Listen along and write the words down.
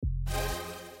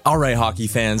All right, hockey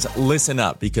fans, listen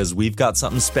up because we've got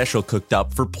something special cooked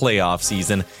up for playoff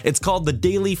season. It's called the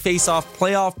Daily Face-Off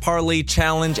Playoff Parlay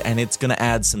Challenge, and it's going to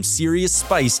add some serious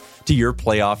spice to your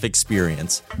playoff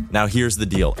experience. Now, here's the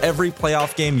deal. Every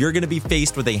playoff game, you're going to be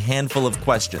faced with a handful of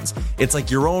questions. It's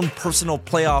like your own personal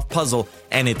playoff puzzle,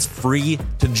 and it's free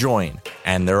to join.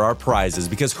 And there are prizes,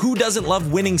 because who doesn't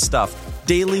love winning stuff?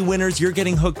 Daily winners, you're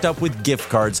getting hooked up with gift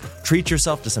cards. Treat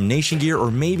yourself to some Nation gear or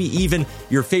maybe even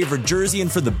your favorite jersey.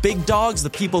 And for the big dogs, the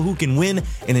people who can win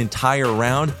an entire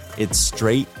round, it's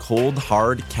straight, cold,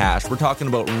 hard cash. We're talking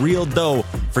about real dough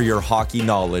for your hockey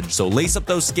knowledge. So lace up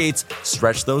those skates,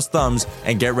 stretch those thumbs,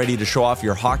 and get ready to show off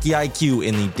your hockey IQ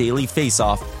in the Daily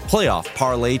Face-Off Playoff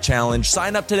Parlay Challenge.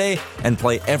 Sign up today and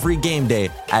play every game day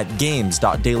at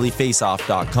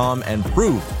games.dailyfaceoff.com and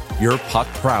prove your puck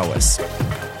prowess.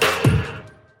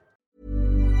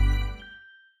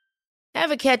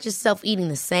 Ever catch yourself eating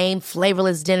the same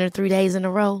flavorless dinner 3 days in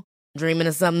a row? Dreaming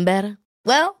of something better?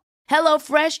 Well,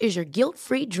 HelloFresh is your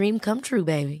guilt-free dream come true,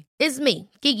 baby. It's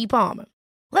me, Keke Palmer.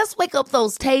 Let's wake up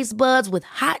those taste buds with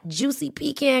hot, juicy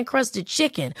pecan-crusted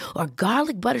chicken or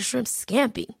garlic butter shrimp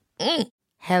scampi.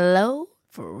 Hello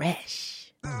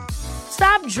Fresh.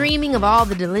 Stop dreaming of all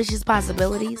the delicious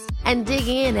possibilities and dig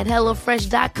in at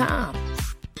HelloFresh.com.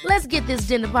 Let's get this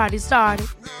dinner party started.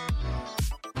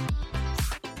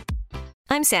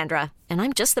 I'm Sandra, and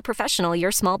I'm just the professional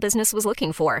your small business was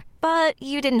looking for. But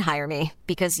you didn't hire me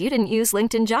because you didn't use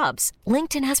LinkedIn Jobs.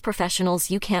 LinkedIn has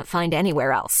professionals you can't find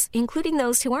anywhere else, including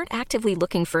those who aren't actively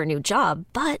looking for a new job,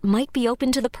 but might be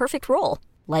open to the perfect role,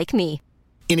 like me.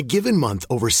 In a given month,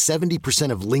 over 70%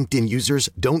 of LinkedIn users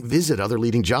don't visit other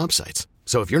leading job sites.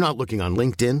 So if you're not looking on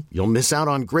LinkedIn, you'll miss out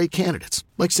on great candidates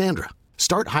like Sandra.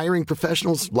 Start hiring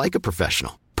professionals like a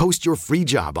professional. Post your free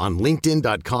job on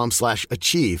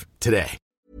linkedin.com/achieve today.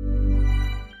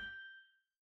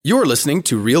 You're listening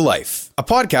to Real Life, a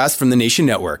podcast from the Nation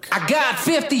Network. I got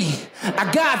 50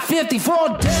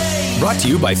 for days. Brought to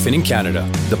you by Finning Canada,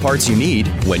 the parts you need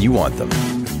when you want them.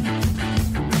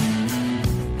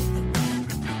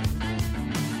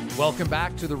 Welcome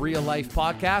back to the Real Life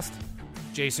podcast.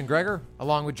 Jason Gregor,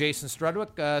 along with Jason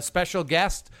Strudwick, special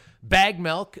guest, Bag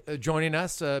Milk, joining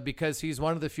us because he's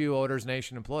one of the few Oilers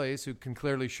Nation employees who can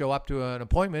clearly show up to an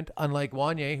appointment, unlike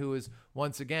Wanye, who is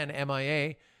once again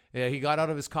MIA. He got out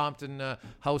of his Compton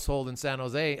household in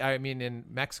in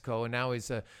Mexico, and now he's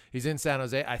in San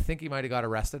Jose. I think he might have got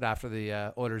arrested after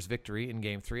the Oilers' victory in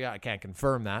Game 3. I can't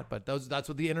confirm that, but that's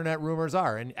what the internet rumors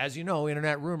are. And as you know,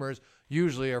 internet rumors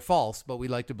usually are false, but we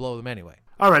like to blow them anyway.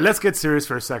 All right, let's get serious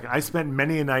for a second. I spent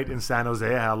many a night in San Jose.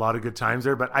 I had a lot of good times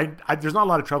there, but there's not a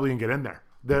lot of trouble you can get in there.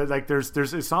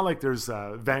 It's not like there's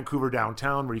Vancouver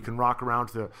downtown where you can rock around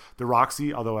to the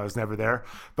Roxy, although I was never there.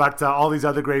 But all these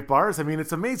other great bars, I mean,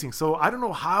 it's amazing. So I don't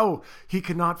know how he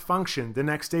cannot function the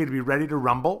next day to be ready to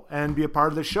rumble and be a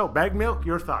part of the show. Bag Milk,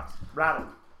 your thoughts? Rattle.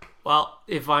 Well,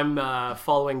 if I'm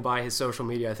following by his social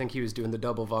media, I think he was doing the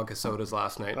double vodka sodas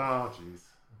last night. Oh, jeez.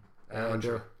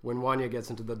 And when Wanya gets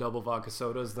into the double vodka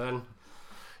sodas, then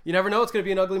you never know. It's going to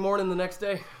be an ugly morning the next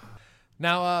day.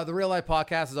 Now, the Real Life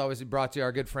podcast is obviously brought to you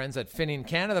our good friends at Finning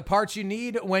Canada. The parts you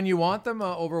need when you want them.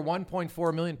 Over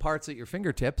 1.4 million parts at your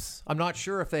fingertips. I'm not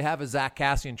sure if they have a Zach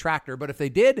Cassian tractor, but if they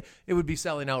did, it would be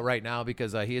selling out right now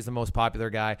because he is the most popular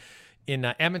guy in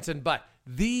Edmonton. But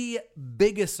the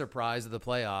biggest surprise of the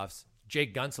playoffs,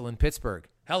 Jake Guentzel in Pittsburgh.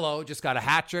 Hello, just got a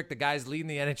hat trick. The guy's leading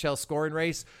the NHL scoring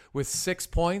race with 6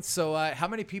 points. So how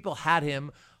many people had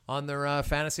him on their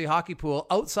fantasy hockey pool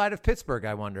outside of Pittsburgh,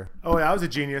 I wonder? Oh, yeah, I was a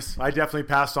genius. I definitely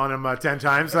passed on him 10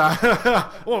 times.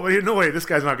 Well, no way, this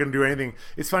guy's not going to do anything.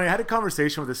 It's funny, I had a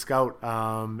conversation with a scout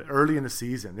early in the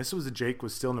season. This was Jake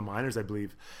was still in the minors, I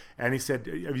believe. And he said,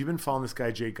 have you been following this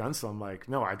guy, Jake Guentzel? I'm like,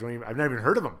 no, I've never even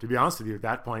heard of him, to be honest with you, at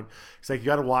that point. He's like, you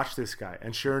got to watch this guy.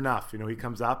 And sure enough, he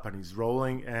comes up and he's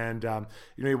rolling. And,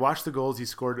 he watched the goals he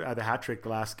scored at the hat trick the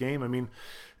last game. I mean,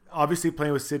 obviously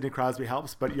playing with Sidney Crosby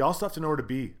helps, but you also have to know where to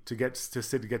be to get to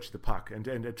Sid to get you the puck and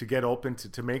to get open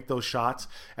to make those shots.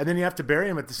 And then you have to bury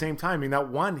him at the same time. I mean, that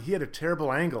one, he had a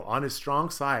terrible angle on his strong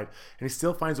side, and he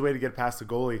still finds a way to get past the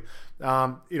goalie.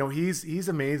 He's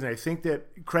amazing. I think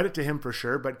that credit to him for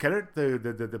sure, but credit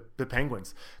the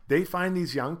Penguins. They find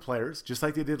these young players, just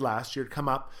like they did last year, come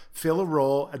up, fill a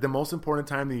role at the most important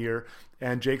time of the year,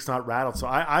 and Jake's not rattled. So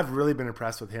I've really been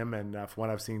impressed with him and from what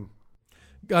I've seen.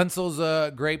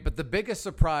 Guentzel's great, but the biggest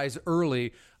surprise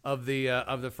early of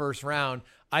the first round,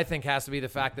 I think, has to be the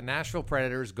fact that Nashville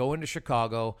Predators go into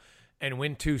Chicago and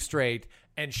win 2 straight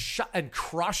and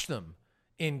crush them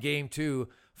in Game 2,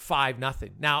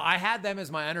 5-0. Now, I had them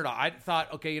as my underdog. I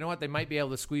thought, okay, you know what? They might be able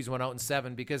to squeeze one out in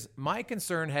 7 because my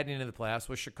concern heading into the playoffs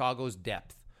was Chicago's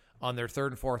depth. on their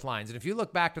third and fourth lines. And if you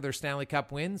look back to their Stanley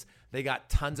Cup wins, they got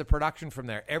tons of production from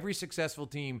there. Every successful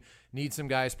team needs some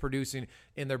guys producing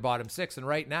in their bottom six. And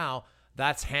right now,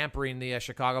 that's hampering the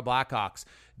Chicago Blackhawks.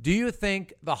 Do you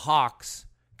think the Hawks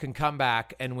can come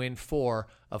back and win 4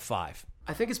 of 5?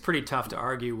 I think it's pretty tough to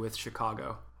argue with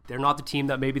Chicago. They're not the team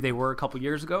that maybe they were a couple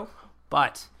years ago,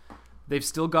 but they've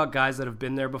still got guys that have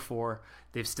been there before.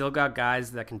 They've still got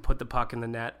guys that can put the puck in the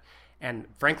net. And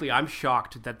frankly, I'm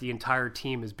shocked that the entire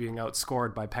team is being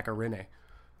outscored by Pekka Rinne.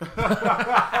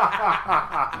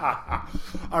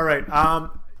 All right.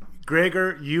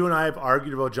 Gregor, you and I have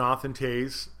argued about Jonathan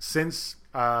Toews since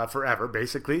forever,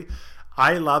 basically.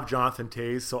 I love Jonathan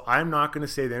Toews, so I'm not going to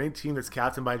say that any team that's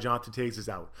captained by Jonathan Toews is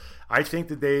out. I think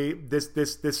that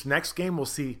this next game we'll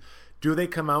see, do they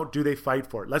come out? Do they fight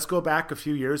for it? Let's go back a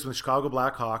few years when the Chicago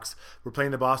Blackhawks were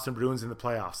playing the Boston Bruins in the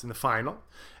playoffs, in the final,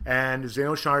 and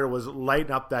Zdeno Chara was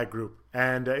lighting up that group.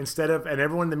 And and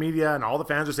everyone in the media and all the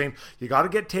fans are saying, you got to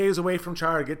get Toews away from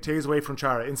Chara, get Toews away from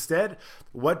Chara. Instead,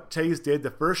 what Toews did,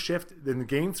 the first shift in the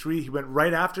game 3, he went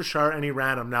right after Chara and he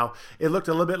ran him. Now, it looked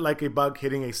a little bit like a bug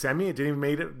hitting a semi. It didn't even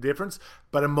make a difference,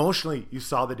 but emotionally, you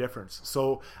saw the difference.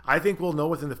 So I think we'll know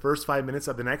within the first 5 minutes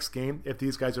of the next game if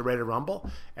these guys are ready to rumble.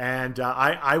 And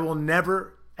I will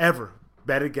never, ever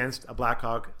bet against a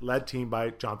Blackhawk-led team by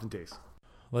Jonathan Toews.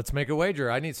 Let's make a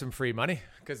wager. I need some free money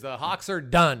because the Hawks are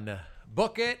done.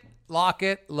 Book it, lock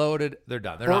it, loaded. They're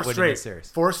done. They're not winning the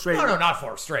series. 4 straight. No, not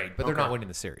 4 straight, but they're not winning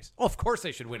the series. Well, of course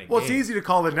they should win a game. Well, it's easy to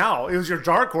call it now. It was your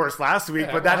dark horse last week,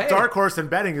 but that dark horse and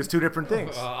betting is 2 different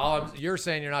things. You're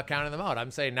saying you're not counting them out.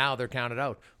 I'm saying now they're counted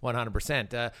out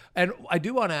 100%. And I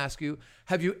do want to ask you,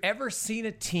 have you ever seen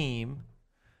a team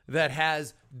that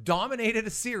has dominated a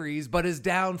series but is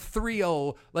down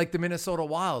 3-0 like the Minnesota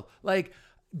Wild? Like,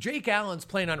 Jake Allen's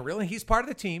playing unreal, and he's part of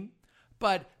the team.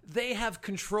 But they have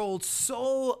controlled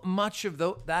so much of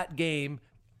that game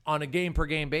on a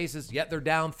game-per-game basis, yet they're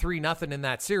down 3-0 in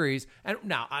that series. And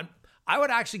now, I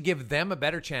would actually give them a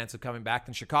better chance of coming back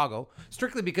than Chicago,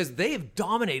 strictly because they have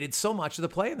dominated so much of the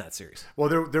play in that series. Well,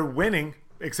 they're winning,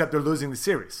 except they're losing the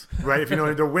series, right? If you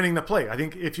know, they're winning the play. I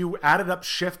think if you added up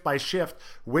shift by shift,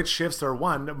 which shifts are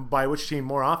won by which team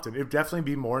more often, it would definitely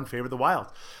be more in favor of the Wild.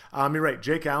 You're right.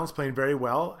 Jake Allen's playing very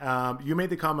well. You made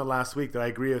the comment last week that I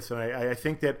agree with, and I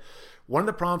think that one of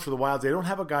the problems for the Wild, they don't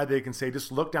have a guy they can say,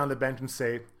 just look down the bench and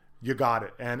say, you got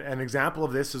it. And an example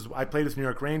of this is I played with New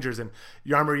York Rangers, and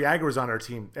Jaromir Jagr was on our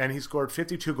team, and he scored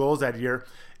 52 goals that year.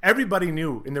 Everybody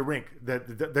knew in the rink,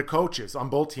 that the coaches on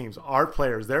both teams, our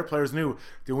players, their players knew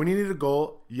that when you needed a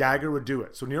goal, Jagr would do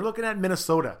it. So when you're looking at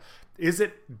Minnesota, is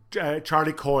it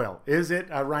Charlie Coyle? Is it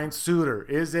Ryan Suter?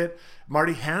 Is it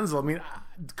Marty Hansel? I mean,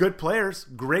 good players,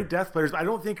 great depth players. But I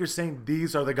don't think you're saying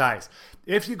these are the guys.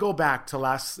 If you go back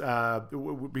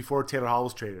to before Taylor Hall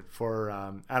was traded for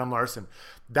Adam Larson,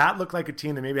 that looked like a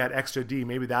team that maybe had extra D.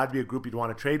 Maybe that would be a group you'd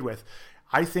want to trade with.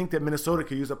 I think that Minnesota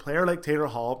could use a player like Taylor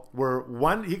Hall, where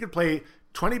he could play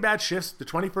 20 bad shifts, the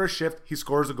 21st shift, he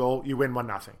scores a goal, you win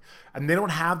 1-0. And they don't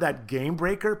have that game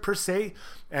breaker per se,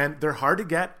 and they're hard to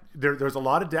get. There's a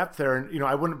lot of depth there, and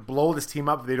I wouldn't blow this team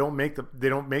up if they don't make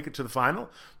it to the final.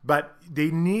 But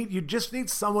you just need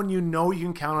someone you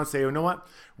can count on and say, you know what,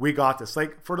 we got this.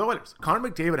 Like for the Oilers, Connor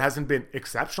McDavid hasn't been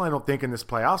exceptional, I don't think, in this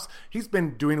playoffs. He's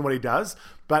been doing what he does,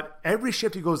 but every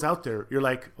shift he goes out there, you're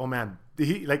like, oh man,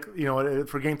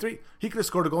 for game 3, he could have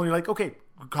scored a goal, and you're like, okay,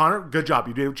 Connor, good job,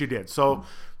 you did what you did. So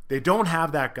they don't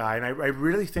have that guy, and I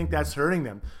really think that's hurting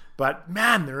them. But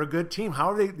man, they're a good team.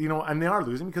 How are they? And they are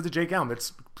losing because of Jake Allen.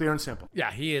 That's clear and simple.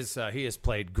 Yeah, he is. He has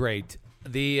played great.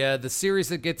 The series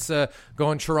that gets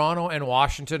going, Toronto and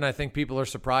Washington. I think people are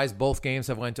surprised. Both games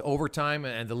have went to overtime,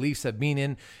 and the Leafs have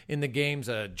been in the games.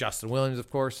 Justin Williams,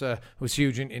 of course, was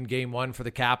huge in Game 1 for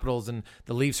the Capitals, and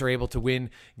the Leafs are able to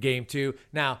win Game 2.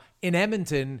 Now in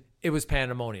Edmonton, it was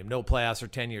pandemonium. No playoffs for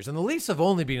 10 years. And the Leafs have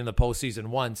only been in the postseason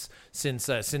once since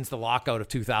the lockout of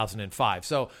 2005.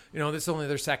 So, this is only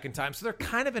their second time. So they're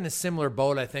kind of in a similar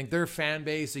boat, I think. Their fan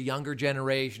base, the younger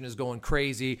generation, is going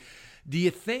crazy. Do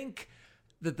you think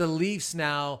that the Leafs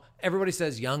now, everybody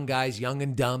says young guys, young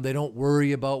and dumb, they don't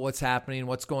worry about what's happening,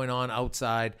 what's going on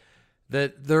outside,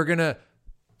 that they're going to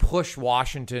push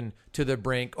Washington to the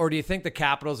brink? Or do you think the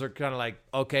Capitals are kind of like,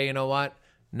 okay, you know what?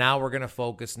 Now we're going to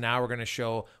focus. Now we're going to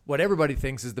show what everybody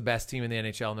thinks is the best team in the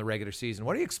NHL in the regular season.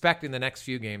 What are you expecting the next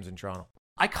few games in Toronto?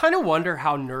 I kind of wonder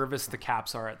how nervous the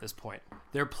Caps are at this point.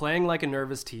 They're playing like a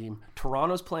nervous team.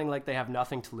 Toronto's playing like they have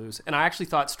nothing to lose. And I actually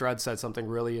thought Strud said something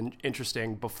really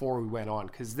interesting before we went on,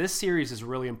 because this series is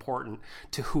really important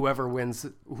to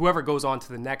whoever goes on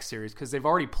to the next series, because they've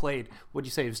already played, what'd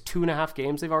you say, it was 2.5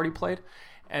 games they've already played?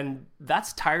 And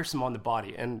that's tiresome on the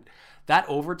body. And that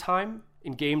overtime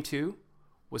in game 2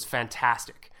 was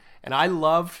fantastic. And I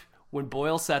loved when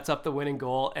Boyle sets up the winning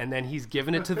goal and then he's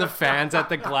giving it to the fans at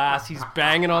the glass. He's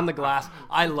banging on the glass.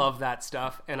 I love that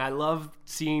stuff. And I love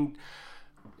seeing,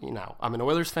 I'm an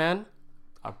Oilers fan.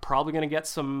 I'm probably going to get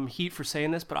some heat for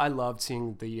saying this, but I loved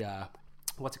seeing the,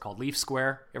 Leaf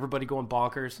Square. Everybody going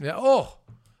bonkers. Yeah. Oh,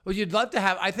 well, you'd love to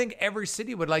have, I think every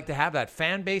city would like to have that.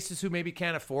 Fan bases who maybe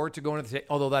can't afford to go into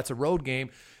although that's a road game.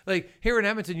 Like here in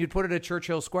Edmonton, you'd put it at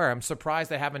Churchill Square. I'm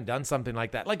surprised they haven't done something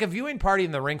like that. Like a viewing party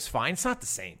in the rink's fine. It's not the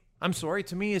same. I'm sorry.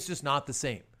 To me, it's just not the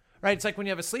same. Right? It's like when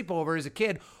you have a sleepover as a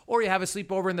kid or you have a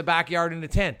sleepover in the backyard in a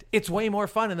tent. It's way more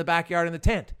fun in the backyard in the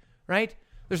tent, right?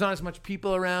 There's not as much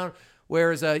people around.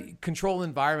 Whereas a controlled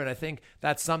environment, I think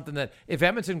that's something that if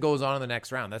Edmonton goes on in the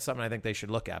next round, that's something I think they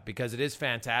should look at because it is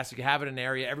fantastic. You have it in an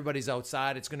area, everybody's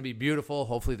outside. It's going to be beautiful.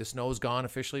 Hopefully the snow's gone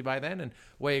officially by then and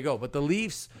away you go. But the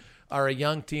Leafs are a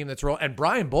young team that's rolling. And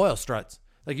Brian Boyle struts.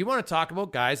 Like you want to talk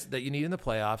about guys that you need in the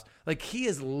playoffs. Like he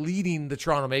is leading the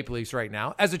Toronto Maple Leafs right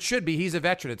now, as it should be. He's a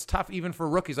veteran. It's tough even for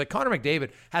rookies. Like Connor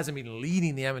McDavid hasn't been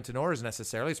leading the Edmonton Oilers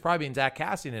necessarily. It's probably been Zach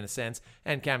Cassian in a sense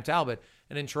and Cam Talbot.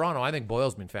 And in Toronto, I think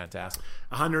Boyle's been fantastic.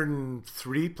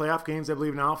 103 playoff games, I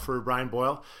believe now for Brian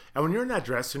Boyle. And when you're in that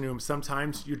dressing room,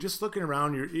 sometimes you're just looking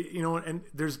around. And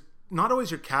there's not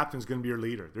always your captain's going to be your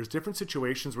leader. There's different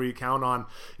situations where you count on,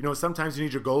 sometimes you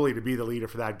need your goalie to be the leader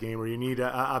for that game, or you need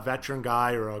a veteran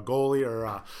guy or a goalie or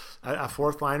a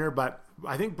fourth liner. But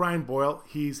I think Brian Boyle,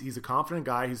 he's a confident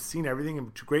guy. He's seen everything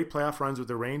in great playoff runs with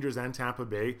the Rangers and Tampa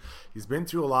Bay. He's been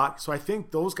through a lot. So I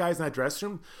think those guys in that dressing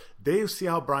room, they see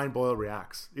how Brian Boyle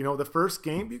reacts. The first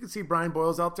game, you can see Brian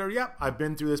Boyle's out there. Yep, I've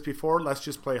been through this before. Let's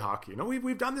just play hockey.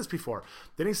 We've done this before.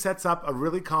 Then he sets up a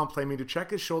really calm play. I mean, to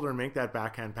check his shoulder and make that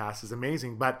backhand pass is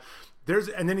amazing. But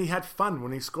and then he had fun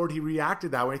when he scored. He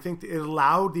reacted that way. I think it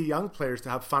allowed the young players to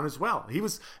have fun as well. He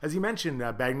was, as you mentioned,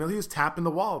 Bagnell, he was tapping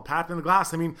the wall, tapping the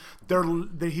glass. I mean,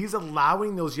 he's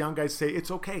allowing those young guys to say,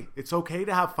 it's okay. It's okay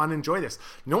to have fun, enjoy this.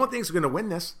 No one thinks we're going to win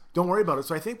this. Don't worry about it.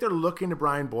 So I think they're looking to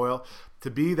Brian Boyle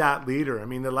to be that leader. I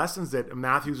mean, the lessons that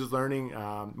Matthews was learning,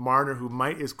 Marner, who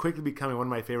is quickly becoming one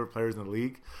of my favorite players in the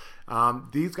league.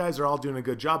 These guys are all doing a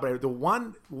good job. But the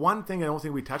one thing I don't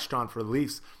think we touched on for the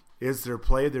Leafs is their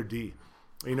play, their D.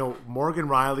 Morgan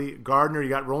Rielly, Gardner, you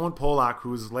got Roman Polak,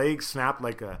 whose leg snapped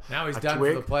like a Now he's a done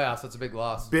twig. for the playoffs. That's a big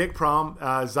loss. Big problem.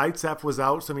 Zaitsev was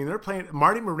out. So, I mean, they're playing.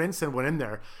 Marty Marincin went in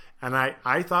there. And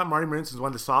I thought Marty Marincin was one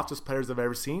of the softest players I've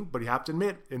ever seen. But you have to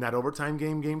admit, in that overtime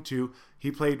game 2,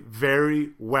 he played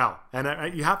very well.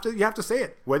 And you have to say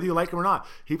it, whether you like him or not.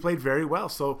 He played very well.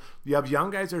 So you have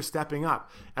young guys that are stepping up.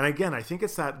 And again, I think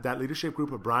it's that leadership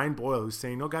group of Brian Boyle who's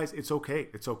saying, no, guys, it's okay.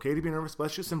 It's okay to be nervous.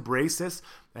 Let's just embrace this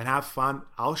and have fun.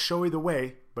 I'll show you the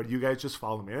way, but you guys just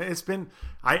follow me. It's been,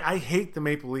 I hate the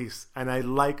Maple Leafs, and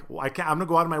I'm going to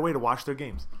go out of my way to watch their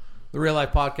games. The Real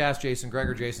Life Podcast, Jason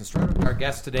Gregor, Jason Strud. Our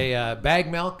guest today, Bag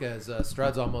Milk, as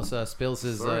Struds almost spills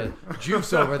his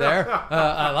juice over there.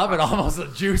 I love it, almost a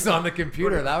juice on the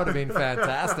computer. That would have been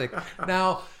fantastic.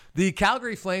 Now, the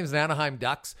Calgary Flames and Anaheim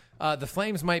Ducks, the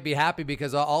Flames might be happy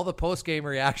because all the post-game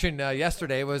reaction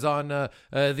yesterday was on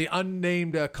the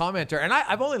unnamed commenter. And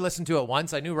I've only listened to it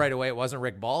once. I knew right away it wasn't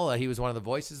Rick Ball. He was one of the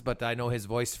voices, but I know his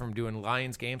voice from doing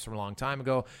Lions games from a long time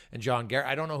ago. And John Garrett,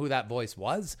 I don't know who that voice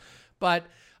was, but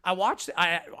I watched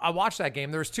that game.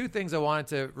 There was two things I wanted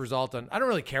to result on. I don't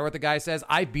really care what the guy says.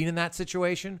 I've been in that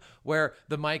situation where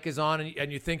the mic is on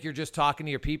and you think you're just talking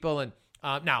to your people. And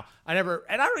now I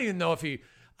don't even know if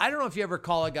I don't know if you ever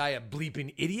call a guy a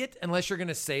bleeping idiot unless you're going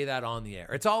to say that on the air.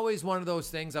 It's always one of those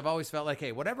things. I've always felt like,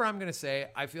 hey, whatever I'm going to say,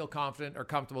 I feel confident or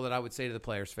comfortable that I would say to the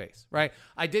player's face, right?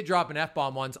 I did drop an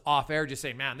F-bomb once off air, just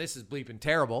saying, man, this is bleeping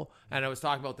terrible. And I was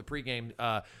talking about the pregame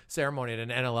ceremony at an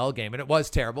NLL game, and it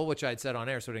was terrible, which I'd said on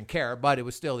air, so I didn't care, but it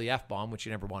was still the F-bomb, which you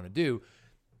never want to do.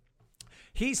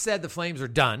 He said the Flames are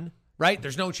done, right?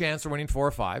 There's no chance they're winning 4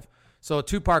 or 5. So a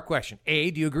two-part question.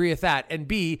 A, do you agree with that? And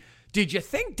B, did you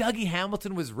think Dougie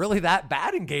Hamilton was really that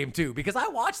bad in game 2? Because I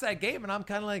watched that game and I'm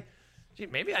kind of like, gee,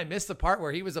 maybe I missed the part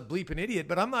where he was a bleeping idiot,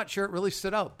 but I'm not sure it really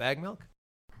stood out. Bag Milk?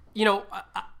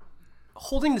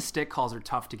 Holding the stick calls are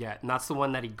tough to get, and that's the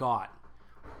one that he got.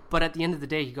 But at the end of the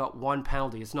day, he got 1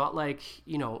 penalty. It's not like,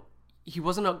 he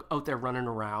wasn't out there running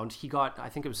around. He got, I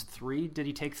think it was 3. Did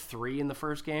he take 3 in the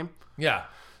first game? Yeah.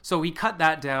 So he cut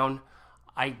that down.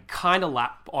 I kind of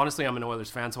laughed. Honestly, I'm an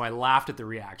Oilers fan, so I laughed at the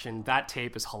reaction. That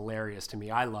tape is hilarious to me.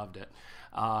 I loved it.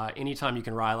 Anytime you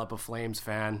can rile up a Flames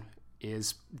fan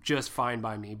is just fine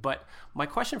by me. But my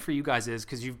question for you guys is,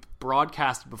 because you've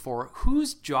broadcasted before,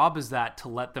 whose job is that to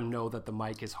let them know that the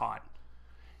mic is hot?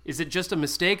 Is it just a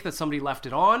mistake that somebody left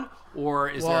it on, or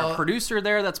is there a producer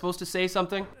there that's supposed to say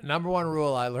something? Number one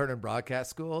rule I learned in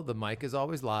broadcast school, the mic is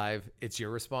always live. It's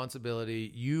your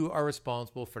responsibility. You are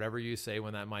responsible for whatever you say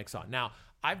when that mic's on. Now,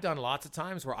 I've done lots of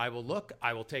times where I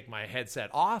will take my headset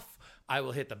off. I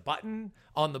will hit the button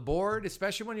on the board,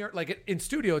 especially when you're like in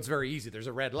studio, it's very easy. There's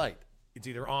a red light. It's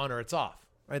either on or it's off,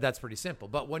 right? That's pretty simple.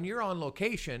 But when you're on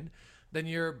location, then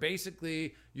you're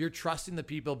trusting the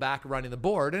people back running the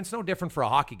board. And it's no different for a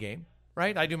hockey game,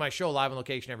 right? I do my show live on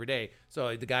location every day.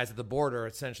 So the guys at the board are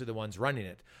essentially the ones running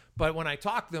it. But when I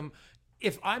talk to them,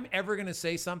 if I'm ever going to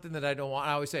say something that I don't want,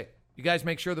 I always say, you guys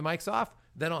make sure the mic's off.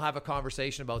 Then I'll have a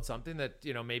conversation about something that,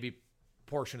 maybe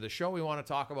portion of the show we want to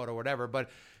talk about or whatever. But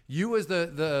you as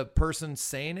the person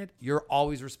saying it, you're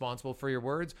always responsible for your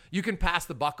words. You can pass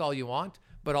the buck all you want,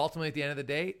 but ultimately at the end of the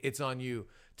day, it's on you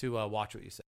to watch what you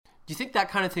say. Do you think that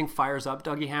kind of thing fires up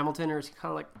Dougie Hamilton, or is he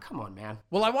kind of like, come on, man?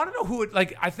 Well, I want to know who it,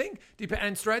 like, I think,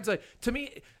 and Stred's like, to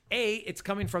me, it's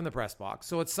coming from the press box.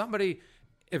 So it's somebody,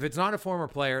 if it's not a former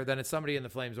player, then it's somebody in the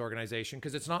Flames organization,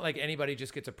 because it's not like anybody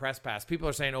just gets a press pass. People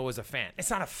are saying, as a fan.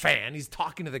 It's not a fan. He's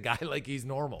talking to the guy like he's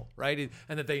normal, right?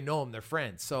 And that they know him, they're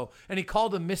friends. So, and he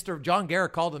called him John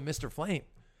Garrett called him Mr. Flame.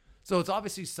 So it's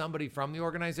obviously somebody from the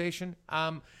organization.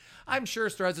 I'm sure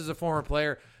Strez is a former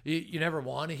player. You never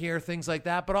want to hear things like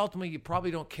that, but ultimately you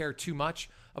probably don't care too much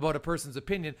about a person's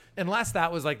opinion unless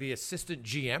that was like the assistant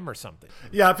GM or something.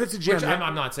 Yeah, if it's a GM. Which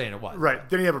I'm not saying it was. Right,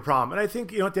 then you have a problem. And I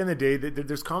think, at the end of the day,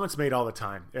 there's comments made all the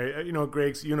time.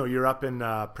 Greg's, you're up in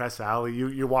Press Alley.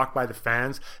 You walk by the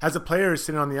fans. As a player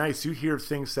sitting on the ice, you hear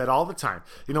things said all the time.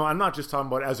 I'm not just talking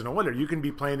about as an Oiler. You can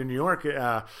be playing in New York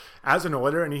as an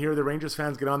Oiler, and you hear the Rangers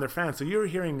fans get on their fans. So you're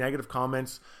hearing negative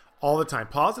comments all the time,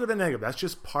 positive and negative. That's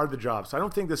just part of the job. So I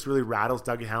don't think this really rattles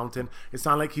Dougie Hamilton. It's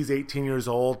not like he's 18 years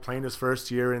old playing his first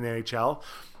year in the NHL.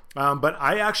 But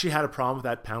I actually had a problem with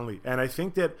that penalty. And I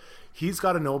think that he's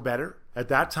got to know better at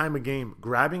that time of game,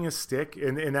 grabbing his stick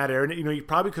in that area. You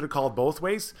probably could have called both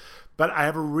ways, but I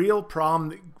have a real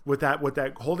problem with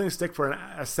that holding a stick for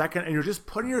a second, and you're just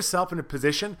putting yourself in a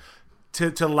position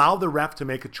to allow the ref to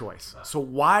make a choice. So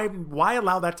why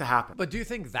allow that to happen? But do you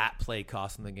think that play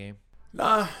cost him the game?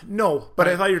 No, but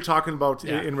I thought you were talking about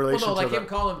in relation to him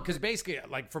calling, because basically,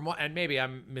 like from what, and maybe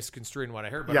I'm misconstruing what I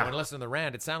heard, but when I listened to the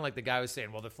rant, it sounded like the guy was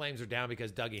saying, well, the Flames are down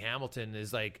because Dougie Hamilton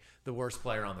is like the worst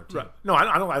player on their team. Right. No,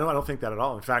 I don't think that at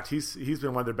all. In fact, he's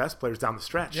been one of their best players down the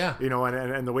stretch. Yeah.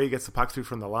 And the way he gets the puck through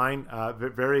from the line,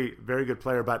 very, very good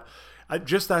player. But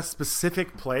just that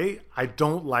specific play, I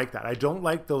don't like that. I don't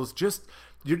like those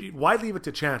why leave it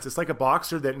to chance? It's like a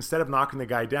boxer that instead of knocking the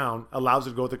guy down, allows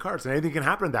it to go with the cards. And anything can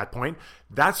happen at that point.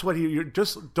 That's what you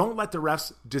just don't let the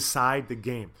refs decide the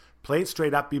game. Play it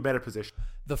straight up, be better position.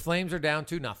 The Flames are down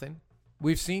 2-0.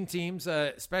 We've seen teams,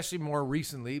 especially more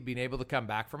recently, being able to come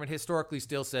back from it. Historically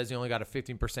still says you only got a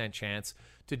 15% chance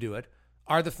to do it.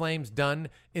 Are the Flames done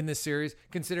in this series,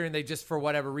 considering they just, for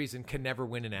whatever reason, can never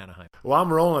win in Anaheim? Well,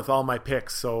 I'm rolling with all my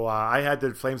picks. So I had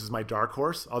the Flames as my dark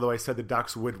horse, although I said the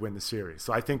Ducks would win the series.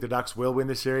 So I think the Ducks will win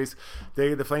the series.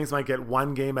 The Flames might get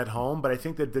one game at home, but I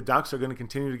think that the Ducks are going to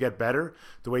continue to get better.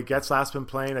 The way Getzlaf's been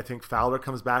playing, I think Fowler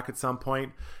comes back at some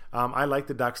point. I like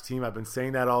the Ducks team. I've been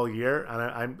saying that all year.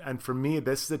 And for me,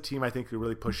 this is a team I think could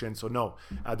really push in. So no,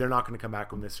 they're not going to come back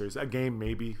from this series. A game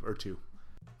maybe or two.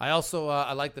 I also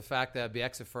I like the fact that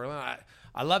Bieksa Furlan,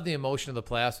 I love the emotion of the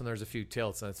playoffs when there's a few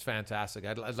tilts, and it's fantastic.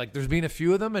 I'd like there's been a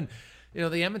few of them, and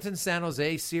the Edmonton San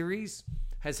Jose series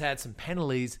has had some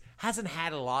penalties, hasn't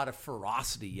had a lot of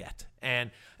ferocity yet, and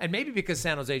maybe because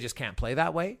San Jose just can't play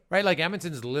that way, right? Like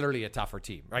Edmonton's literally a tougher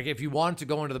team. Like if you wanted to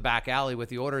go into the back alley with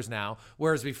the Oilers now,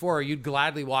 whereas before you'd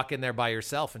gladly walk in there by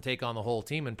yourself and take on the whole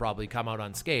team and probably come out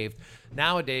unscathed.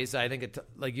 Nowadays, I think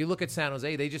like you look at San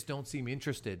Jose, they just don't seem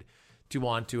interested to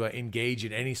want to engage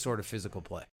in any sort of physical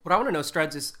play. What I want to know,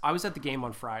 Streds, is I was at the game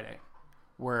on Friday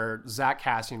where Zach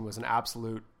Kassian was an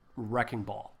absolute wrecking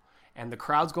ball. And the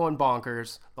crowd's going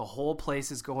bonkers. The whole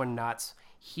place is going nuts.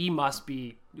 He must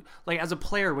be, like, as a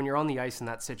player, when you're on the ice in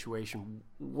that situation,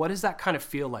 what does that kind of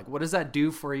feel like? What does that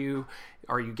do for you?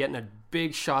 Are you getting a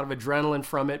big shot of adrenaline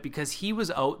from it? Because he was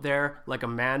out there like a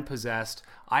man possessed.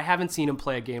 I haven't seen him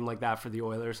play a game like that for the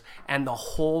Oilers. And the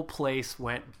whole place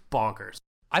went bonkers.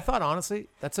 I thought, honestly,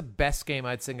 that's the best game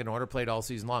I'd seen an Oiler played all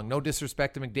season long. No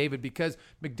disrespect to McDavid, because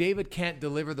McDavid can't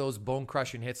deliver those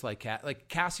bone-crushing hits like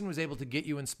Kassian was able to get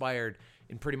you inspired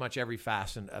in pretty much every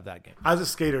facet of that game. As a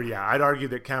skater, yeah, I'd argue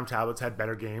that Cam Talbot's had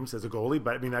better games as a goalie,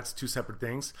 but I mean, that's two separate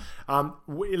things.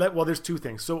 Well, there's two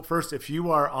things. So first, if you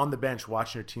are on the bench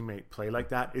watching your teammate play like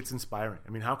that, it's inspiring.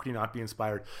 I mean, how could you not be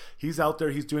inspired? He's out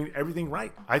there, he's doing everything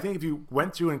right. I think if you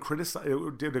went through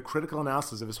and did a critical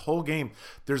analysis of his whole game,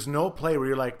 there's no play where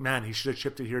you're like, man, he should have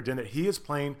chipped it here, didn't it? He is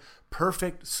playing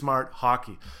perfect, smart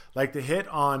hockey. Like the hit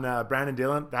on Brandon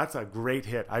Dillon, that's a great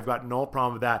hit. I've got no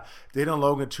problem with that. The hit on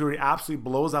Logan Couture, he absolutely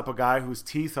blows up a guy whose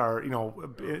teeth are,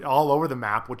 all over the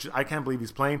map, which I can't believe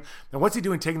he's playing. And what's he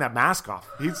doing taking that mask off?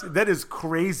 That is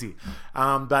crazy.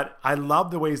 But I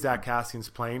love the way Zach Kassian's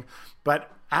playing.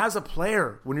 But as a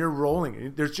player, when you're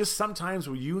rolling, there's just some times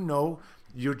where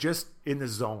you're just in the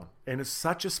zone, and it's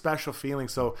such a special feeling.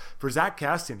 So for Zach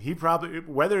Kassian, he probably,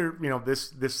 whether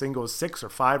this thing goes 6 or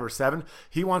 5 or 7,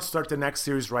 he wants to start the next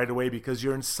series right away, because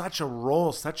you're in such a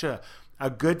roll, such a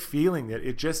good feeling that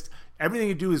it just, everything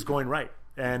you do is going right,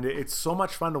 and it's so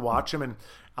much fun to watch him. And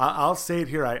I'll say it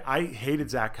here, I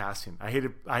hated Zach Kassian. I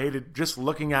hated just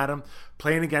looking at him,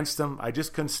 playing against him. I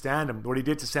just couldn't stand him. What he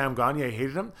did to Sam Gagner, I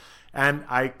hated him. And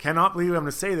I cannot believe I'm going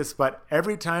to say this, but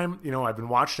every time, I've been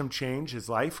watching him change his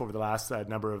life over the last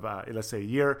number of, let's say a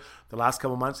year, the last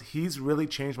couple of months, he's really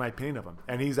changed my opinion of him.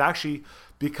 And he's actually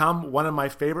become one of my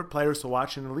favorite players to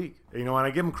watch in the league. And I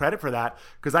give him credit for that,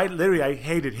 because I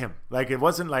hated him. Like, it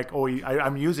wasn't like,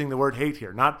 I'm using the word hate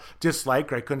here, not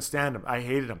dislike, or I couldn't stand him. I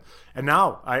hated him. And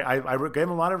now I gave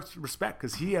him a lot of respect,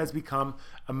 because he has become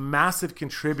a massive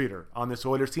contributor on this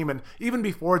Oilers team. And even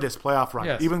before this playoff run,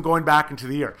 yes, even going back into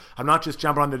the year, I'm not just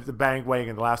jumping on the bandwagon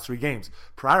in the last 3 games.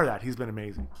 Prior to that, he's been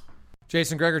amazing.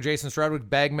 Jason Gregor, Jason Strudwick,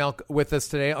 Bag Milk with us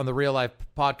today on the Real Life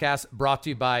Podcast, brought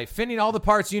to you by Finning. All the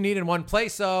parts you need in one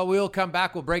place. We'll come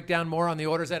back. We'll break down more on the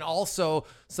Oilers and also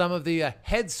some of the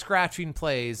head-scratching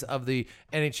plays of the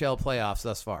NHL playoffs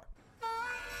thus far.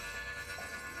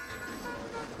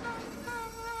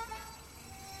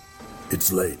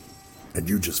 It's late, and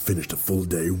you just finished a full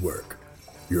day of work.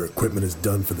 Your equipment is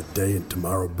done for the day, and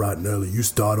tomorrow bright and early you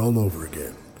start all over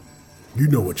again. You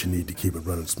know what you need to keep it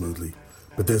running smoothly,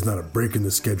 but there's not a break in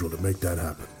the schedule to make that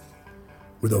happen.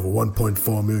 With over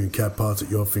 1.4 million cat parts at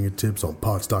your fingertips on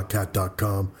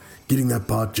parts.cat.com, getting that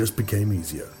part just became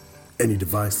easier. Any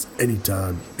device,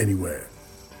 anytime, anywhere.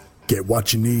 Get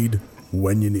what you need,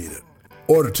 when you need it.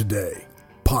 Order today.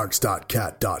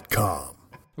 Parts.cat.com.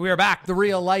 We are back. The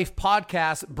Real Life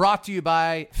Podcast, brought to you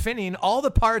by Finning. All the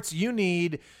parts you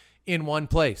need in one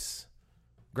place.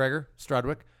 Gregor,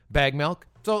 Strudwick, Bag Milk.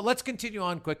 So let's continue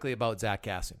on quickly about Zach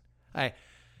Kassian.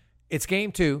 It's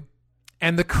game 2,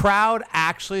 and the crowd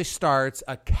actually starts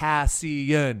a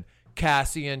Kassian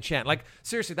chant. Like,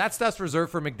 seriously, that stuff's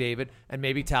reserved for McDavid and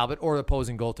maybe Talbot or the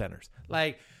opposing goaltenders.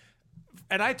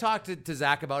 And I talked to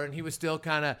Zach about it, and he was still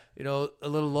kind of, a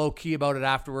little low-key about it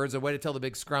afterwards. I waited till the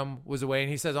big scrum was away,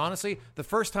 and he says, honestly, the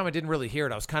first time I didn't really hear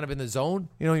it. I was kind of in the zone.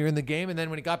 You're in the game, and then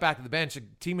when he got back to the bench, the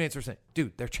teammates were saying,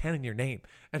 dude, they're chanting your name.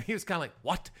 And he was kind of like,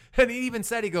 what? And he even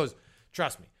said, he goes,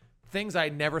 trust me, things I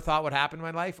never thought would happen in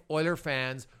my life, Oiler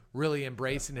fans really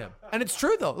embracing him. And it's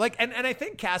true, though. And I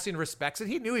think Kassian respects it.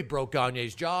 He knew he broke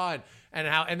Gagner's jaw,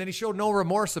 and then he showed no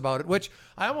remorse about it, which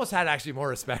I almost had actually more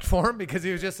respect for him, because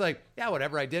he was just like, yeah,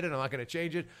 whatever, I did it, I'm not going to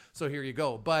change it, so here you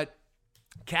go. But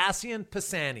Kassian,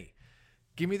 Pisani,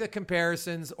 give me the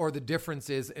comparisons or the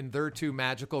differences in their 2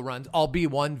 magical runs,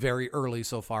 albeit one very early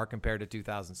so far compared to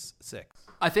 2006.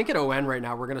 I think at ON right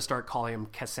now, we're going to start calling him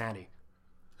Kassani,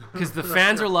 because the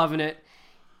fans are loving it.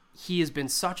 He has been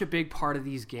such a big part of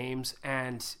these games,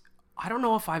 and I don't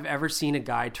know if I've ever seen a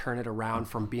guy turn it around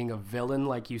from being a villain,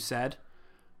 like you said,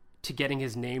 to getting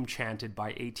his name chanted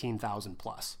by 18,000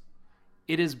 plus.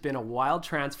 It has been a wild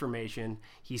transformation.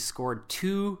 He scored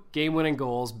 2 game-winning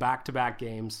goals back-to-back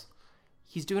games.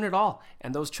 He's doing it all,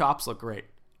 and those chops look great.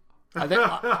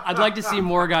 I'd like to see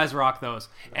more guys rock those.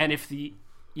 And you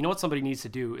know what somebody needs to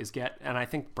do is and I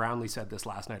think Brownlee said this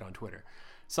last night on Twitter,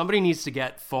 somebody needs to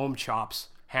get foam chops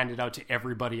handed out to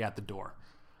everybody at the door,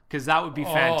 because that would be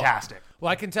fantastic. Well,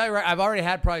 I can tell you, I've already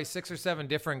had probably 6 or 7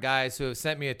 different guys who have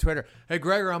sent me a Twitter, hey,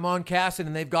 Gregor, I'm on Kassian,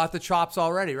 and they've got the chops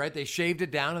already, right? They shaved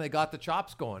it down, and they got the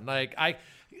chops going.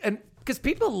 Because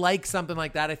people like something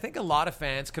like that. I think a lot of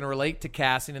fans can relate to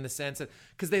Kassian in the sense that,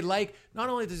 because they like, not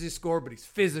only does he score, but he's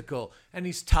physical, and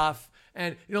he's tough,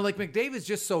 And, like McDavid's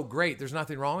just so great. There's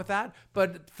nothing wrong with that.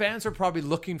 But fans are probably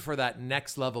looking for that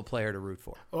next level player to root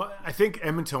for. Well, I think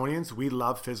Edmontonians, we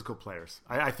love physical players.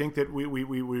 I think that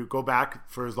we go back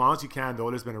for as long as you can, though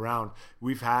it has been around.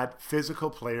 We've had physical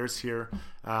players here.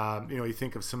 You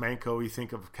think of Semenko, you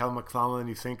think of Kevin McClellan,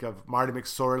 you think of Marty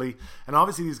McSorley. And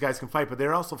obviously these guys can fight, but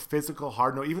they're also physical,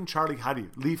 hard-nosed. Even Charlie Huddy,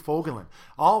 Lee Fogelin,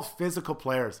 all physical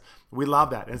players. We love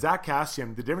that. And Zach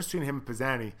Kassian, the difference between him and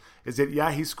Pisani is that,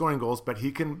 he's scoring goals, but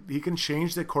he can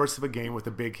change the course of a game with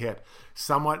a big hit,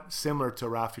 somewhat similar to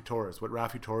Raffi Torres, what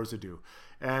Raffi Torres would do.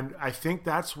 And I think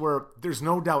that's where there's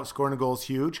no doubt scoring a goal is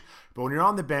huge. But when you're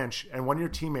on the bench and one of your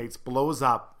teammates blows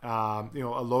up, a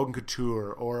Logan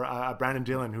Couture or a Brandon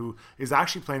Dillon, who is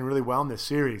actually playing really well in this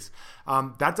series,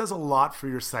 that does a lot for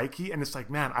your psyche. And it's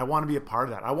like, man, I want to be a part of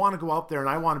that. I want to go out there and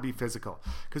I want to be physical.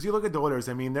 Because you look at the Oilers,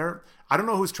 I mean, I don't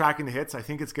know who's tracking the hits. I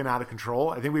think it's getting out of control.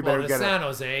 I think we better get it. The San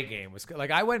Jose game was like,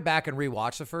 I went back and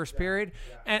rewatched the first period,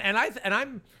 and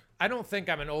I don't think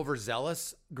I'm an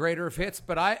overzealous grader of hits,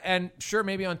 but sure,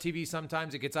 maybe on TV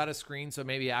sometimes it gets out of screen, so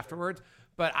maybe afterwards.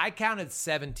 But I counted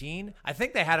 17. I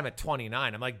think they had him at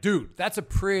 29. I'm like, dude, that's a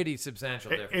pretty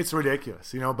substantial difference. It's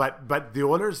ridiculous, But the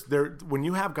Oilers, when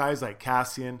you have guys like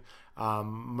Kassian,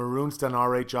 Maroon's done an all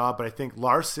right job, but I think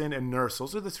Larson and Nurse,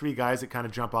 those are the three guys that kind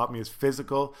of jump out at me as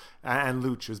physical, and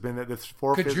Luch has been the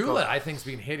four Kajula, physical. I think, has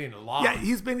been hitting a lot. Yeah,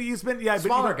 he's been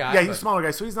smaller guy. Yeah, he's a smaller guy,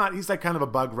 so he's like kind of a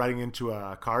bug riding into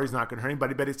a car. He's not going to hurt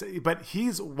anybody, but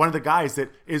he's one of the guys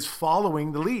that is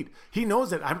following the lead. He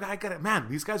knows that I got it. Man,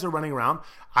 these guys are running around.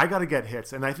 I got to get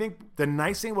hits, and I think the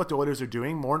nice thing what the Oilers are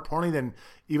doing, more importantly than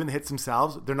even the hits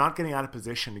themselves, they're not getting out of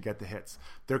position to get the hits.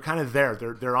 They're kind of there.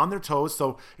 They're on their toes,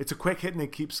 so it's a quick hit and they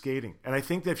keep skating. And I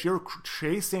think that if you're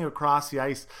chasing across the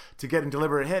ice to get and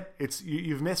deliver a hit,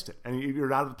 you've missed it and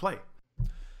you're out of the play.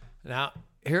 Now,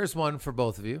 here's one for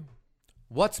both of you.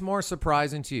 What's more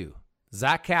surprising to you?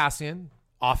 Zach Kassian,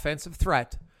 offensive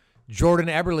threat, Jordan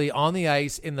Eberle on the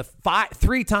ice in the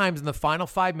 3 times in the final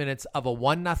 5 minutes of a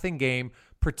 1-0 game,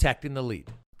 protecting the lead.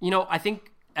 I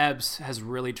think Ebbs has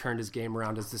really turned his game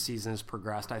around as the season has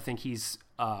progressed. I think he's,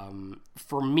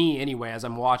 for me anyway, as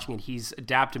I'm watching it, he's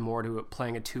adapted more to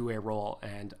playing a two-way role,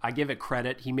 and I give it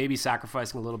credit. He may be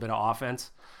sacrificing a little bit of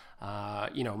offense.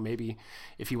 Maybe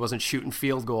if he wasn't shooting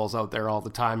field goals out there all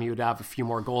the time, he would have a few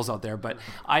more goals out there. But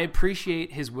I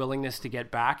appreciate his willingness to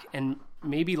get back, and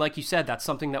maybe, like you said, that's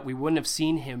something that we wouldn't have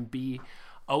seen him be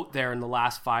out there in the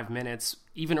last 5 minutes,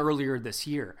 even earlier this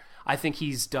year. I think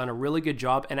he's done a really good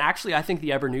job. And actually, I think the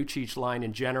Ebernucic line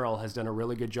in general has done a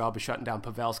really good job of shutting down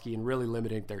Pavelski and really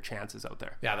limiting their chances out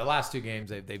there. Yeah, the last 2 games,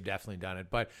 they've definitely done it.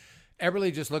 But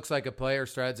Eberle just looks like a player,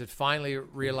 Strads, that finally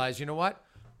realized, you know what?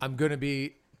 I'm going to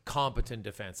be competent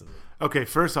defensively. Okay,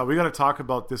 first off, we got to talk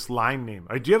about this line name.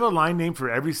 Do you have a line name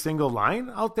for every single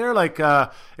line out there? Like,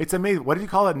 it's amazing. What did you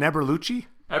call it?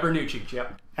 Ebernucic,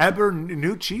 yep.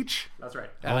 Ebernucic? That's right.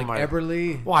 Like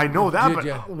Eberle. Well, I know that,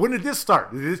 but when did this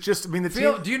start? Did it just, the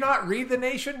team? Do you not read The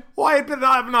Nation? Well,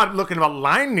 I'm not looking about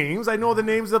line names. I know the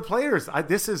names of the players.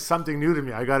 This is something new to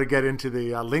me. I got to get into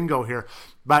the lingo here.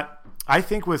 But I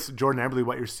think with Jordan Eberle,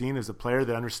 what you're seeing is a player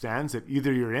that understands that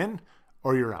either you're in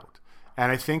or you're out. And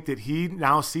I think that he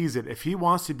now sees it. If he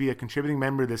wants to be a contributing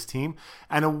member of this team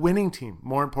and a winning team,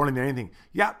 more important than anything,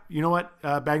 you know what,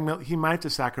 Bagnall, he might have to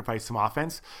sacrifice some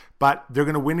offense, but they're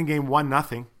going to win a game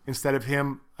 1-0 instead of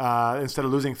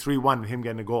losing 3-1 and him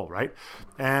getting a goal, right?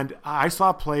 And I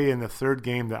saw a play in the third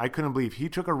game that I couldn't believe. He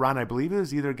took a run. I believe it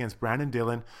was either against Brandon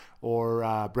Dillon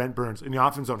or Brent Burns in the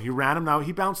offense zone. He ran him. Now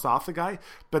he bounced off the guy,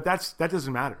 but that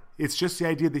doesn't matter. It's just the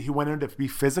idea that he went in to be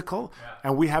physical,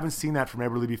 and we haven't seen that from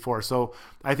Eberle before. So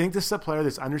I think this is a player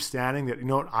that's understanding that,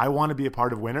 I want to be a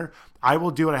part of winner. I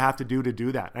will do what I have to do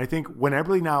that. And I think when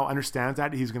Eberle now understands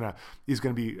that, he's gonna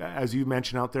be, as you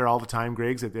mentioned out there all the time,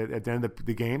 Griggs, at the end of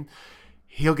the game.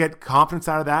 He'll get confidence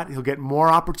out of that. He'll get more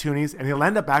opportunities, and he'll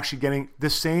end up actually getting the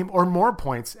same or more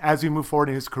points as we move forward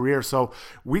in his career. So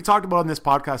we talked about on this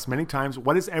podcast many times,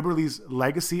 what is Eberle's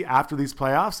legacy after these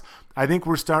playoffs? I think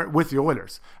we're starting with the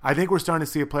Oilers. I think we're starting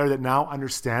to see a player that now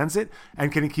understands it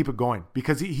and can keep it going,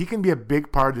 because he can be a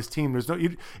big part of this team.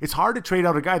 It's hard to trade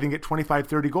out a guy that can get 25,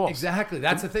 30 goals. Exactly.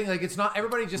 That's the thing. Like, it's not,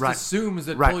 everybody just assumes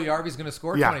that Puljujarvi's going to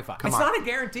score 25. It's not a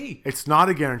guarantee. It's not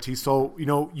a guarantee. So,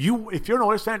 if you're an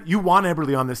Oilers fan, you want Eberle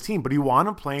on this team, but you want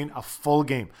him playing a full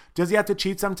game. Does he have to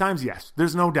cheat sometimes? Yes.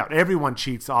 There's no doubt. Everyone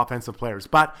cheats offensive players,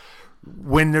 but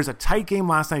when there's a tight game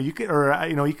last night, you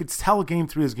could tell game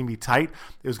 3 was going to be tight.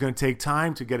 It was going to take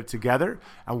time to get it together.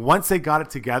 And once they got it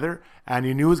together and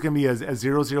you knew it was going to be a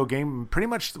 0-0 game, pretty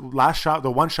much the last shot, the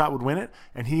one shot would win it.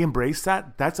 And he embraced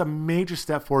that. That's a major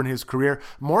step forward in his career,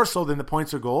 more so than the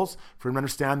points or goals, for him to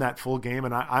understand that full game.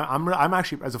 And I'm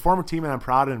actually, as a former teammate, I'm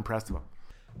proud and impressed of him.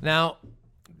 Now,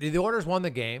 the Oilers won the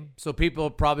game, so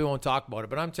people probably won't talk about it.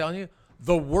 But I'm telling you,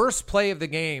 the worst play of the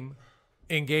game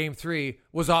in game 3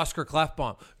 was Oscar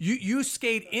Klefbom. You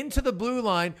skate into the blue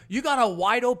line. You got a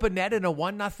wide open net in a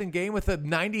 1-0 game with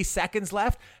 90 seconds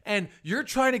left, and you're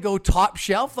trying to go top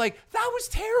shelf. Like, that was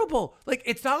terrible. Like,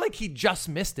 it's not like he just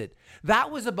missed it.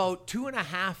 That was about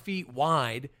 2.5 feet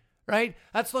wide, right?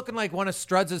 That's looking like one of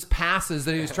Struds' passes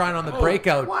that he was trying on the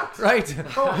breakout, right? Just,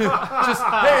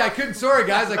 hey, I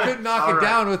couldn't knock it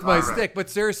down with my stick. But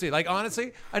seriously, like,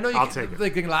 honestly, I know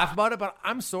you can laugh about it, but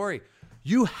I'm sorry.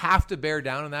 You have to bear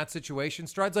down in that situation,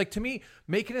 Struds. Like, to me,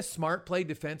 making a smart play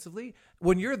defensively,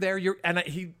 when you're there,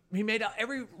 he made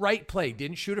every right play,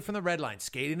 didn't shoot it from the red line,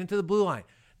 skated into the blue line.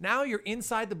 Now you're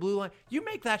inside the blue line. You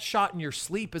make that shot in your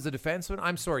sleep as a defenseman.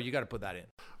 I'm sorry, you got to put that in.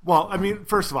 Well, I mean,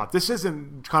 first of all, this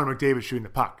isn't Connor McDavid shooting the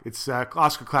puck. It's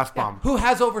Oscar Klefbom. Who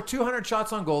has over 200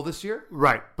 shots on goal this year.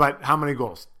 Right, but how many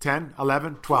goals? 10,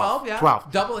 11, 12? 12, yeah.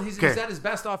 12. Double. He's at his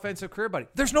best offensive career, buddy.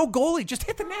 There's no goalie. Just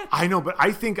hit the net. I know, but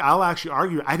I'll actually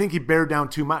argue, I think he bared down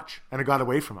too much and it got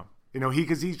away from him.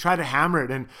 Because he tried to hammer it.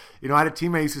 And, I had a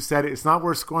teammate who said it's not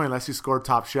worth scoring unless you score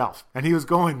top shelf. And he was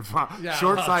going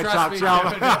short side, top shelf.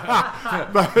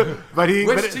 but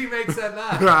Which teammate said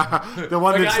that? the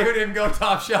guy who didn't go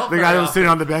top shelf. The guy who was sitting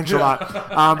on the bench a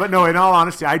lot. But no, in all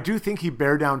honesty, I do think he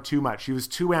bared down too much. He was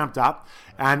too amped up.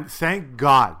 And thank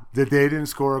God that they didn't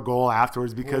score a goal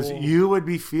afterwards, because you would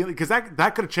be feeling, because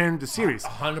that could have changed the series.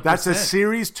 100%. That's a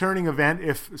series turning event.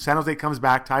 If San Jose comes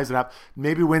back, ties it up,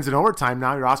 maybe wins in overtime.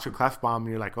 Now you're Oscar Klefbom and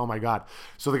you're like, oh my God.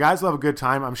 So the guys will have a good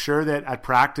time. I'm sure that at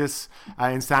practice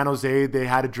in San Jose, they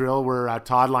had a drill where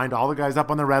Todd lined all the guys up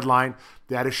on the red line.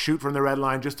 They had to shoot from the red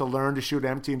line just to learn to shoot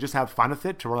empty and just have fun with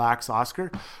it, to relax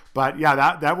Oscar. But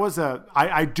yeah, that was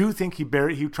I do think he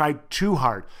tried too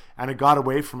hard and it got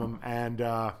away from him. And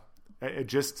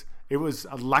it was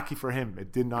lucky for him.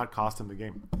 It did not cost him the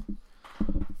game.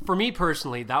 For me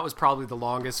personally, that was probably the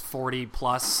longest 40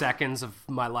 plus seconds of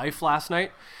my life last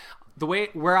night. The way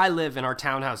where I live in our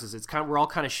townhouses, we're all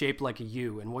kind of shaped like a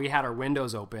U, and we had our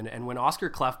windows open. And when Oscar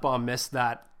Klefbom missed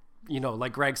that,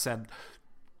 like Greg said,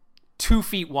 2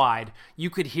 feet wide, you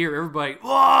could hear everybody,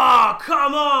 oh,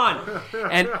 come on!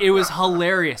 And it was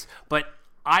hilarious. But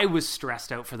I was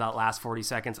stressed out for that last 40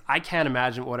 seconds. I can't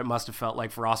imagine what it must have felt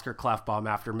like for Oscar Klefbom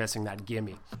after missing that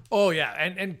gimme. Oh, yeah.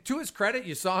 And to his credit,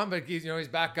 you saw him, but he's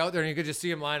back out there, and you could just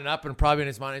see him lining up, and probably in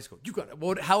his mind, he's going, you got it.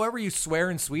 Well, however you swear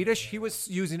in Swedish, he was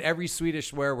using every Swedish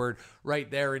swear word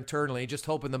right there internally, just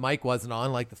hoping the mic wasn't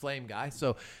on like the Flame guy.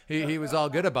 So he was all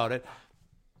good about it.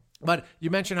 But you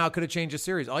mentioned how it could have changed the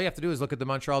series. All you have to do is look at the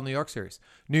Montreal-New York series.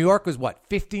 New York was,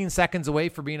 15 seconds away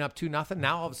from being up 2-0.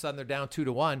 Now all of a sudden they're down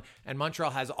 2-1, and Montreal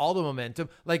has all the momentum.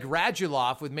 Like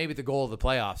Radulov with maybe the goal of the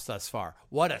playoffs thus far.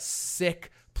 What a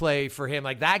sick play for him.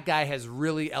 Like, that guy has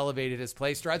really elevated his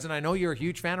play, Struds, and I know you're a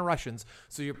huge fan of Russians,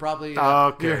 so you're probably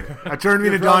okay. I turned me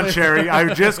to Don Cherry. I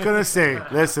was just gonna say,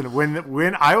 listen,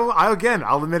 when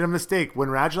I'll admit a mistake. When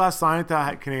Radulov signed the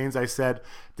Canadiens, I said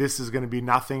this is going to be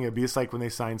nothing. It'll be just like when they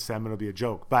signed Semin, it'll be a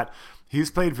joke. But he's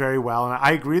played very well, and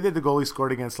I agree that the goal he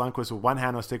scored against Lundqvist with one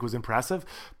hand on stick was impressive.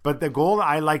 But the goal that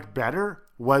I liked better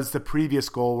was the previous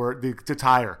goal to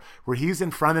Tyre, where he's in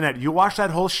front of the net. You watch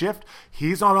that whole shift.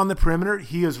 He's not on the perimeter.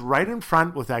 He is right in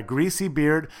front with that greasy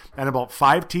beard and about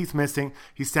 5 teeth missing.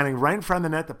 He's standing right in front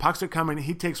of the net. The pucks are coming.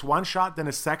 He takes one shot, then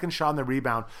a second shot on the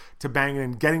rebound to bang it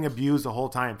and getting abused the whole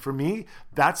time. For me,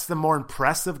 that's the more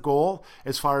impressive goal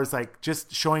as far as like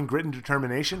just showing grit and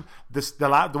determination.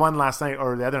 The one last night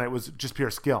or the other night was just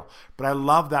pure skill. But I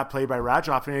love that play by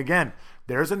Radulov. And again,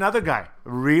 there's another guy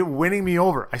winning me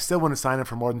over. I still wouldn't sign him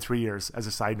for more than 3 years, as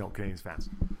a side note, Canadiens fans.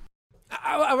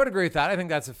 I would agree with that. I think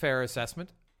that's a fair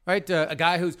assessment, right? A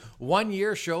guy who's 1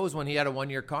 year shows when he had a 1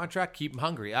 year contract, keep him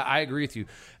hungry. I agree with you.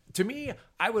 To me,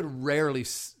 I would rarely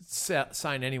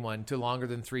sign anyone to longer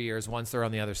than 3 years once they're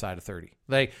on the other side of 30.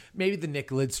 Like maybe the Nick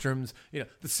Lidstroms,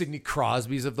 the Sidney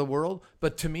Crosbys of the world.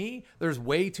 But to me, there's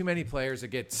way too many players that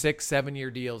get 6-7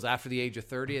 year deals after the age of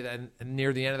 30, and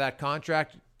near the end of that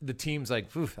contract, the team's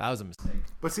like, that was a mistake.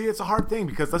 But see, it's a hard thing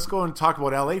because let's go and talk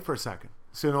about LA for a second.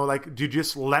 So, do you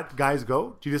just let guys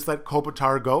go? Do you just let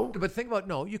Kopitar go? But think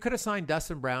about, you could have signed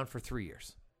Dustin Brown for 3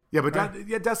 years. Yeah,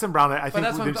 but Dustin Brown, I think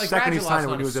the second he signed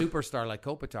when he was a superstar like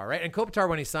Kopitar, right? And Kopitar,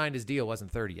 when he signed his deal,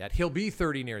 wasn't 30 yet. He'll be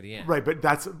 30 near the end. Right, but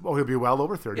he'll be well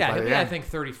over 30. Yeah, he'll be, I think,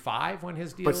 35 when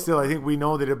his deal. But still, I think we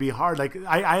know that it'll be hard. Like,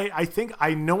 I think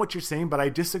I know what you're saying, but I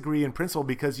disagree in principle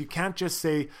because you can't just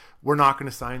say we're not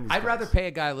going to sign these I'd guys. rather pay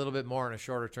a guy a little bit more on a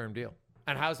shorter term deal.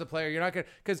 And how's the player? You're not going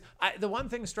to, because the one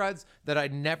thing, Struds, that I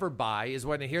never buy is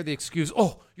when I hear the excuse,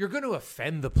 oh, you're going to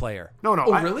offend the player. No.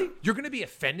 Oh, really? You're going to be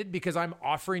offended because I'm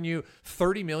offering you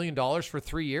 $30 million for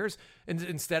 3 years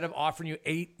instead of offering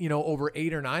you over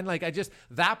 8 or 9. Like,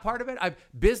 that part of it,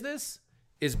 business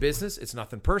is business. It's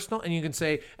nothing personal. And you can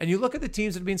say, and you look at the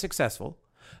teams that have been successful,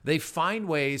 they find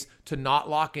ways to not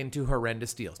lock into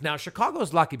horrendous deals. Now,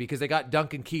 Chicago's lucky because they got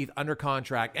Duncan Keith under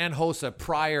contract and Hossa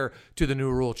prior to the new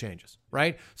rule changes,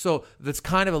 right? So that's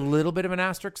kind of a little bit of an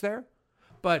asterisk there.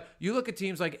 But you look at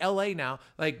teams like LA now,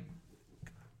 like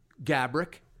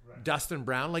Gabrick, Dustin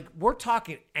Brown, like we're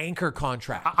talking anchor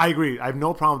contract. I agree. I have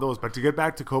no problem with those. But to get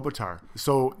back to Kopitar,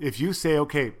 so if you say,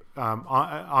 okay,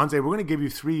 Anze, we're going to give you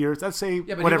 3 years. Let's say, yeah,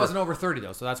 but whatever. He wasn't over 30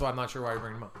 though, so that's why I'm not sure why you're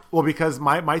bringing him up. Well, because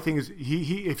my thing is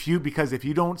if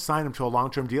you don't sign him to a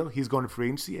long-term deal, he's going to free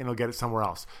agency and he'll get it somewhere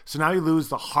else. So now you lose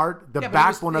the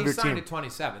backbone of your team. He signed at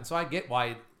 27, so I get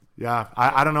why. Yeah,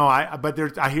 I don't know.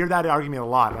 I hear that argument a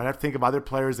lot. I have to think of other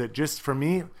players that just for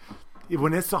me.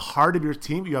 When it's the heart of your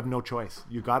team, you have no choice.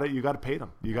 You got to pay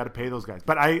them. You got to pay those guys.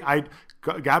 But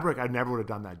Gabrick, I never would have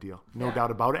done that deal. No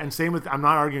doubt about it. And same with, I'm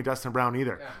not arguing Dustin Brown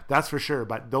either. Yeah. That's for sure.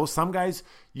 But some guys,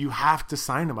 you have to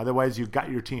sign them. Otherwise, you've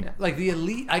got your team. Yeah. Like the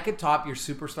elite, I could top your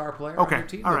superstar player on your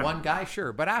team. One guy,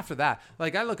 sure. But after that,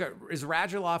 like I look at, is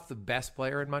Radulov the best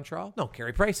player in Montreal? No,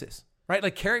 Carey Price is. Right?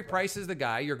 Like Carey Price is the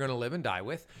guy you're going to live and die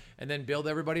with and then build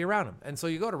everybody around him. And so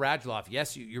you go to Radulov.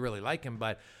 Yes, you really like him,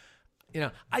 but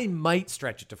I might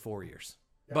stretch it to 4 years,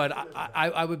 but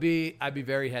I'd be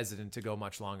very hesitant to go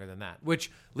much longer than that, which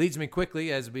leads me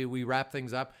quickly as we wrap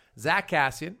things up. Zach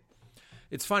Kassian.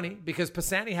 It's funny because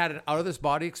Pisani had an out of this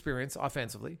body experience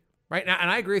offensively, right? Now, and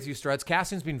I agree with you, Struds.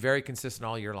 Kassian's been very consistent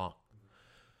all year long.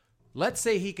 Let's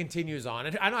say he continues on.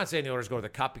 And I'm not saying the Oilers go to the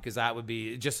Cup because that would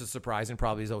be just as surprising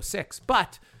probably as 06,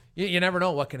 but you never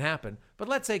know what can happen. But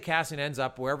let's say Kassian ends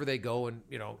up wherever they go and,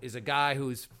 is a guy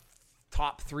who's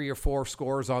top 3 or 4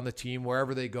 scorers on the team,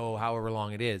 wherever they go, however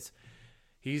long it is.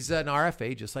 He's an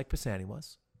RFA, just like Pisani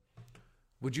was.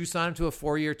 Would you sign him to a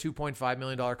 4-year, $2.5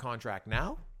 million contract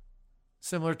now?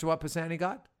 Similar to what Pisani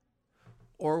got?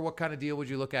 Or what kind of deal would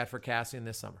you look at for Kassian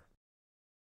this summer?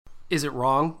 Is it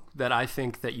wrong that I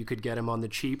think that you could get him on the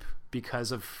cheap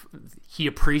because of he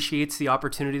appreciates the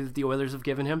opportunity that the Oilers have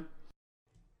given him?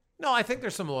 No, I think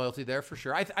there's some loyalty there for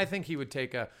sure. I think he would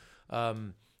take a...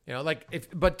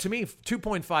 but to me,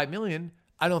 $2.5 million,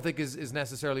 I don't think is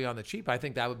necessarily on the cheap. I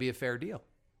think that would be a fair deal.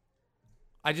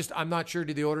 I'm not sure.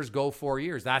 Do the Oilers go 4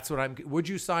 years? That's what would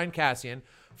you sign Kassian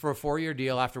for a 4-year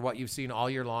deal after what you've seen all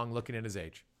year long looking at his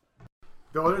age?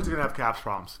 The Oilers are going to have caps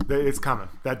problems. It's coming.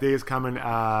 That day is coming.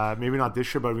 Maybe not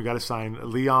this year, but we got to sign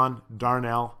Leon,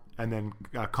 Darnell, and then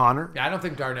Connor. Yeah, I don't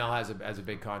think Darnell has a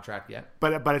big contract yet.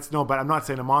 But I'm not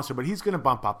saying a monster, but he's going to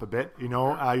bump up a bit.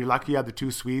 You're lucky you have the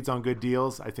 2 Swedes on good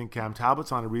deals. I think Cam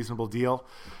Talbot's on a reasonable deal.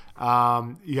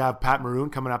 You have Pat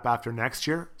Maroon coming up after next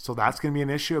year, so that's going to be an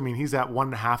issue. I mean, he's at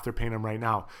 1.5 they're paying him right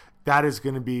now. That is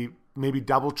going to be maybe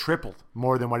double, tripled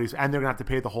more than what he's, and they're going to have to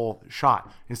pay the whole shot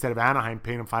instead of Anaheim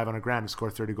paying him $500,000 to score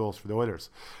 30 goals for the Oilers.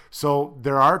 So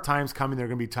there are times coming they're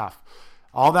going to be tough.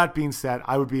 All that being said,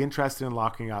 I would be interested in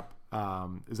locking up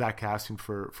Zach Kassian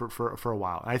for a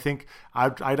while. And I think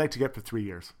I'd like to get for 3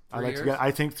 years.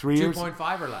 I think 3 years.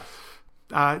 2.5 or less.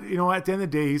 At the end of the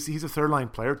day, he's a third-line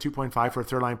player. 2.5 for a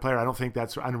third-line player. I don't think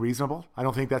that's unreasonable. I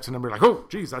don't think that's a number like, oh,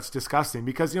 geez, that's disgusting.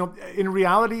 Because, in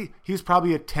reality, he's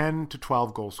probably a 10 to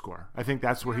 12 goal scorer. I think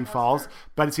that's where he falls. Fair.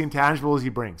 But it's the intangibles he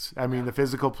brings. I mean, the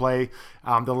physical play,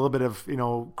 the little bit of,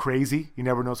 crazy. You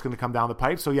never know what's going to come down the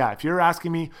pipe. So, yeah, if you're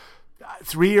asking me,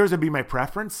 3 years would be my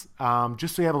preference,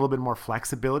 just so you have a little bit more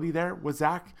flexibility there with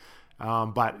Zach.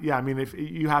 But yeah, I mean, if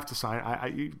you have to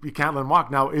sign, you can't let him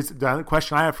walk. Now, is the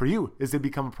question I have for you: is it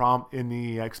become a problem in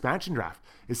the expansion draft?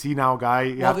 Is he now a guy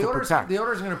you have to protect? The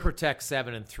Oilers are going to protect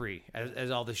 7 and 3,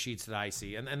 as all the sheets that I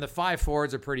see, and the 5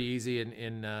 forwards are pretty easy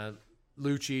in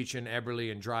Lucic and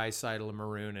Eberle and Draisaitl and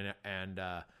Maroon and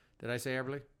did I say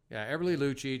Eberle? Yeah, Eberle,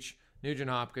 Lucic, Nugent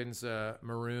Hopkins,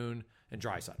 Maroon, and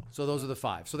Draisaitl. So those are the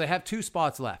 5. So they have 2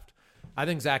 spots left. I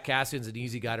think Zach Kassian's an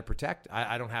easy guy to protect.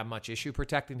 I don't have much issue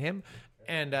protecting him.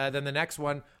 And then the next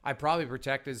one I probably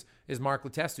protect is Mark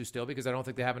Letestu still, because I don't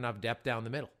think they have enough depth down the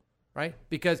middle, right?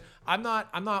 Because I'm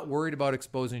not worried about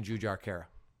exposing Jujhar Khaira,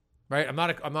 right? I'm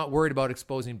not worried about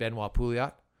exposing Benoit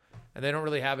Pouliot. And they don't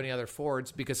really have any other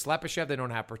forwards because Slepyshev, they don't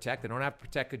have to protect. They don't have to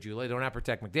protect Kajula. They don't have to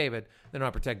protect McDavid. They don't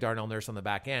have to protect Darnell Nurse on the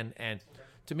back end. And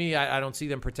to me, I don't see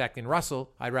them protecting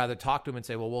Russell. I'd rather talk to him and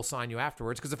say, well, we'll sign you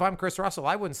afterwards. Because if I'm Chris Russell,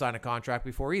 I wouldn't sign a contract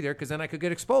before either because then I could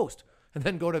get exposed and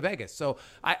then go to Vegas. So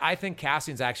I think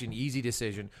Kassian's actually an easy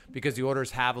decision because the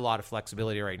Oilers have a lot of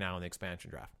flexibility right now in the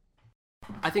expansion draft.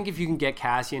 I think if you can get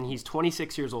Kassian, he's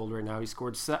 26 years old right now. He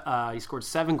scored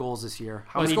 7 goals this year.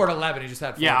 He scored 11. He just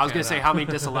had 4. Yeah, I was going to say how many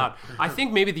disallowed. I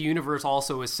think maybe the universe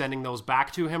also is sending those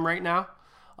back to him right now.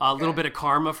 A little bit of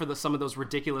karma for some of those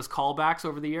ridiculous callbacks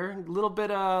over the year. A little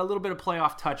bit of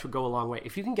playoff touch would go a long way.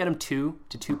 If you can get him 2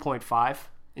 to 2.5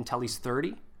 until he's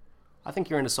 30, I think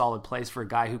you're in a solid place for a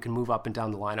guy who can move up and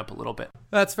down the lineup a little bit.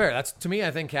 That's fair. That's to me.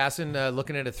 I think Kassian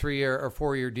looking at a 3-year or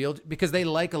 4-year deal because they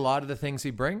like a lot of the things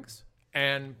he brings.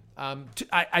 And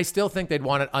I still think they'd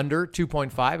want it under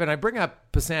 2.5. And I bring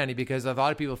up Pisani because a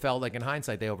lot of people felt like in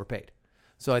hindsight they overpaid.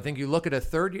 So I think you look at a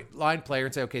third-line player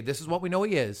and say, okay, this is what we know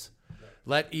he is.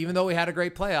 Even though we had a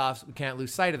great playoffs, we can't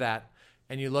lose sight of that.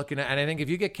 And you look and I think if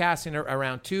you get Kassian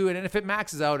around 2, and if it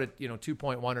maxes out at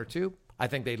 2.1 or 2, I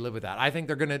think they'd live with that. I think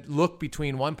they're going to look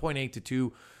between 1.8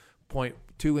 to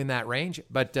 2.2 in that range.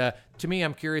 But to me,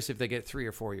 I'm curious if they get 3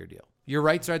 or 4 year deal. You're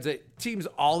right, Sards. Teams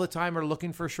all the time are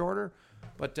looking for shorter,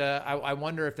 but I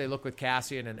wonder if they look with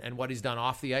Kassian and what he's done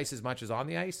off the ice as much as on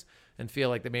the ice and feel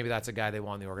like that maybe that's a guy they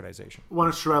want in the organization. One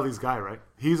of Chiarelli's guy, right?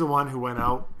 He's the one who went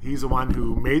out. He's the one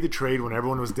who made the trade when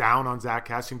everyone was down on Zach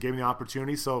Kassian, gave him the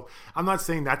opportunity. So I'm not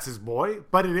saying that's his boy,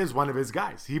 but it is one of his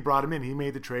guys. He brought him in. He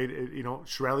made the trade.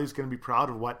 Chiarelli's going to be proud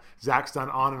of what Zach's done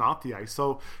on and off the ice.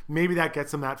 So maybe that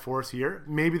gets him that 4th year.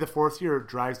 Maybe the 4th year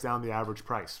drives down the average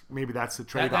price. Maybe that's the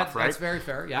trade-off, right? That's very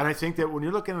fair, yeah. And I think that when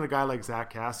you're looking at a guy like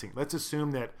Zach Kassian, let's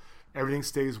assume that everything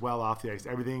stays well off the ice.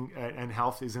 Everything and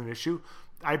health isn't an issue.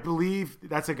 I believe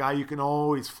that's a guy you can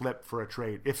always flip for a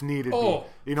trade if needed. I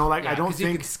don't think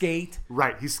he can skate.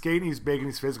 Right, he's skating, he's big, and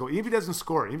he's physical. Even if he doesn't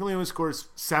score, even if he only scores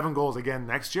 7 goals again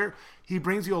next year, he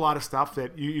brings you a lot of stuff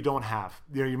that you don't have.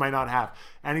 You might not have,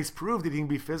 and he's proved that he can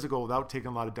be physical without taking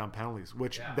a lot of dumb penalties,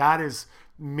 which that is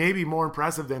maybe more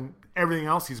impressive than everything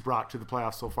else he's brought to the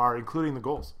playoffs so far, including the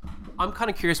goals. I'm kind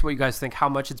of curious what you guys think, how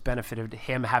much it's benefited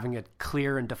him having a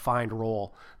clear and defined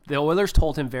role. The Oilers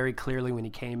told him very clearly when he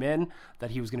came in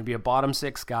that he was going to be a bottom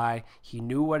 6 guy. He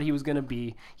knew what he was going to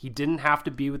be. He didn't have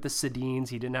to be with the Sedins.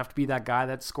 He didn't have to be that guy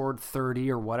that scored 30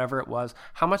 or whatever it was.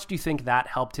 How much do you think that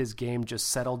helped his game just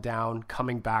settle down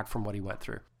coming back from what he went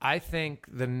through? I think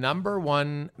the number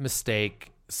one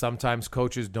mistake sometimes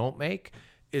coaches don't make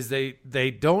is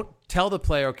they don't tell the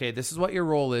player, okay, this is what your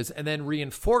role is, and then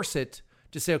reinforce it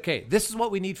to say, okay, this is what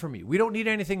we need from you. We don't need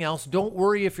anything else. Don't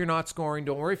worry if you're not scoring.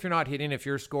 Don't worry if you're not hitting. If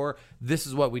you're a scorer, this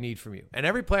is what we need from you. And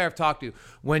every player I've talked to,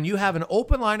 when you have an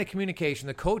open line of communication,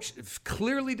 the coach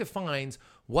clearly defines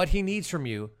what he needs from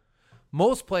you.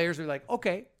 Most players are like,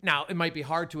 okay. Now, it might be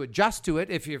hard to adjust to it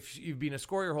if you've been a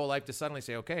scorer your whole life to suddenly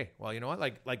say, okay, well, you know what?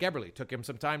 Like Eberle, took him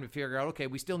some time to figure out, okay,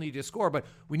 we still need you to score, but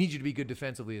we need you to be good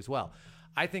defensively as well.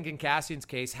 I think in Kassian's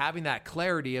case, having that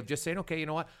clarity of just saying, okay, you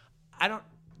know what?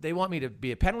 They want me to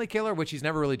be a penalty killer, which he's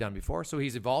never really done before. So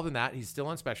he's evolved in that. He's still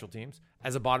on special teams.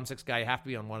 As a bottom 6 guy, you have to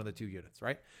be on one of the 2 units,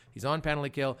 right? He's on penalty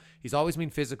kill. He's always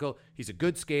been physical. He's a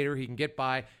good skater. He can get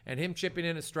by. And him chipping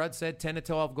in, as Strud said, 10 to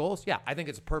 12 goals. Yeah, I think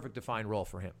it's a perfect defined role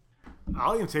for him.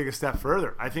 I'll even take a step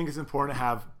further. I think it's important to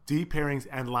have deep pairings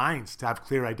and lines to have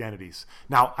clear identities.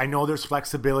 Now, I know there's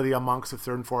flexibility amongst the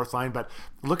 3rd and 4th line, but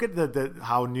look at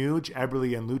how Nuge,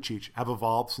 Eberle, and Lucic have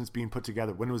evolved since being put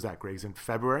together. When was that, Griggs? In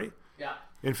February? Yeah.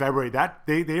 In February, that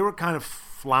they were kind of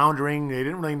floundering. They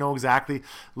didn't really know exactly.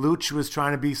 Luch was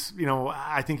trying to be,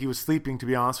 I think he was sleeping, to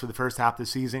be honest, for the first half of the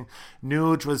season.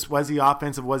 Nuge was he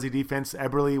offensive, was he defense?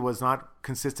 Eberle was not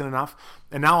consistent enough.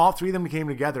 And now all 3 of them came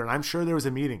together. And I'm sure there was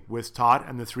a meeting with Todd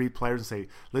and the 3 players and say,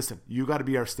 listen, you got to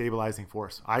be our stabilizing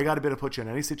force. I got to be able to put you in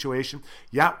any situation.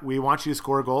 Yeah, we want you to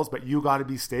score goals, but you got to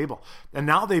be stable. And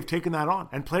now they've taken that on.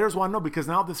 And players want to know, because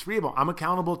now the 3 of them, I'm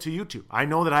accountable to you 2. I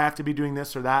know that I have to be doing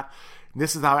this or that.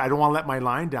 This is how I don't want to let my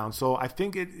line down. So I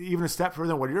think even a step further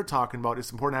than what you're talking about, it's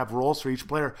important to have roles for each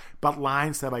player, but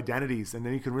lines to have identities, and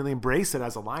then you can really embrace it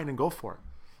as a line and go for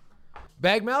it.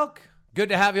 Bag Milk, good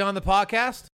to have you on the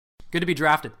podcast. Good to be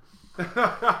drafted.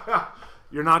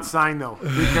 You're not signed, though.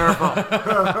 Be careful.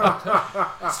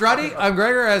 Struddy, I'm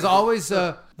Gregor. As always,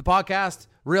 the podcast,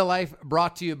 Real Life,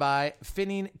 brought to you by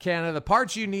Finning Canada. The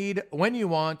parts you need when you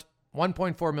want,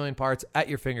 1.4 million parts at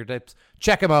your fingertips.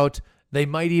 Check them out. They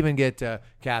might even get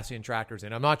Cassian tractors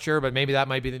in. I'm not sure, but maybe that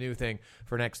might be the new thing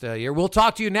for next year. We'll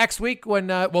talk to you next week when,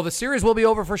 the series will be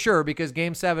over for sure because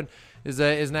Game 7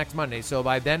 is next Monday. So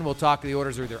by then, we'll talk. The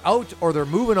Oilers are either out or they're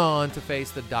moving on to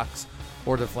face the Ducks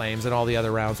or the Flames, and all the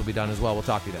other rounds will be done as well. We'll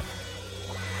talk to you then.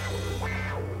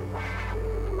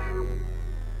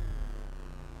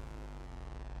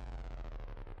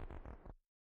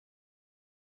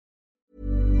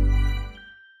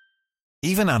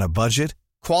 Even on a budget,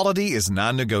 quality is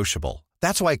non-negotiable.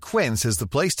 That's why Quince is the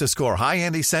place to score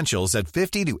high-end essentials at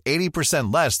 50 to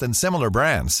 80% less than similar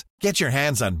brands. Get your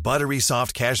hands on buttery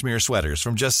soft cashmere sweaters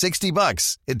from just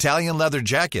 $60, Italian leather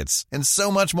jackets, and so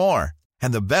much more.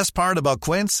 And the best part about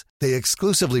Quince, they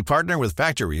exclusively partner with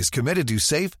factories committed to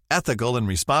safe, ethical, and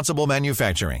responsible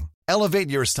manufacturing. Elevate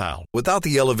your style without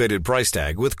the elevated price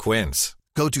tag with Quince.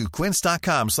 Go to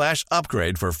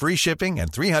quince.com/upgrade for free shipping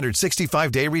and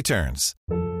 365-day returns.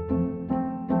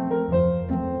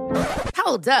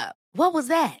 Hold up. What was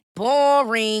that?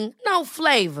 Boring. No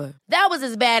flavor. That was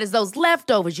as bad as those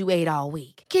leftovers you ate all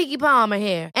week. Keke Palmer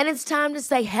here, and it's time to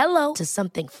say hello to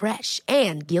something fresh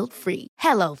and guilt-free.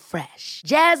 Hello Fresh.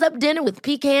 Jazz up dinner with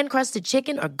pecan-crusted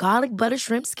chicken or garlic butter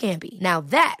shrimp scampi. Now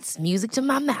that's music to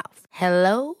my mouth.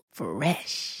 Hello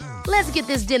Fresh. Let's get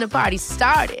this dinner party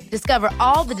started. Discover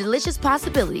all the delicious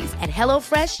possibilities at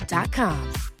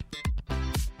HelloFresh.com.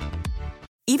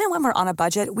 Even when we're on a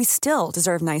budget, we still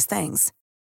deserve nice things.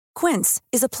 Quince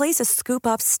is a place to scoop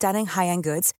up stunning high-end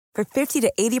goods for 50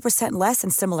 to 80% less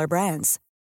than similar brands.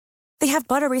 They have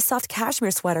buttery soft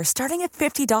cashmere sweaters starting at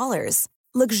 $50,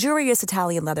 luxurious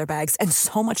Italian leather bags, and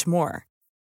so much more.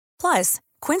 Plus,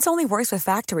 Quince only works with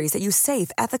factories that use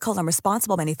safe, ethical, and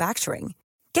responsible manufacturing.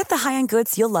 Get the high-end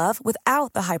goods you'll love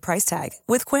without the high price tag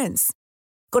with Quince.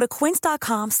 Go to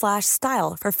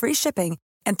quince.com/style for free shipping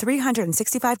and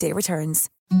 365-day returns.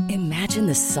 Imagine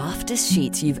the softest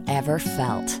sheets you've ever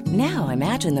felt. Now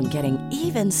imagine them getting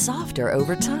even softer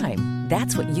over time.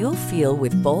 That's what you'll feel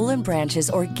with Boll & Branch's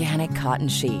organic cotton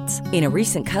sheets. In a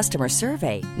recent customer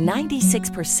survey,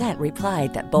 96%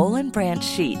 replied that Boll & Branch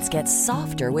sheets get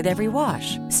softer with every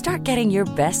wash. Start getting your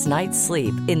best night's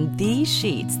sleep in these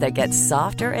sheets that get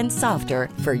softer and softer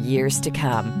for years to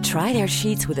come. Try their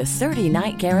sheets with a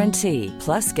 30-night guarantee.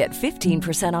 Plus, get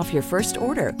 15% off your first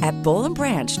order at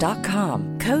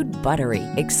bollandbranch.com. Code BUTTERY.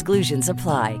 Exclusions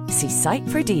apply. See site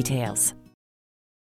for details.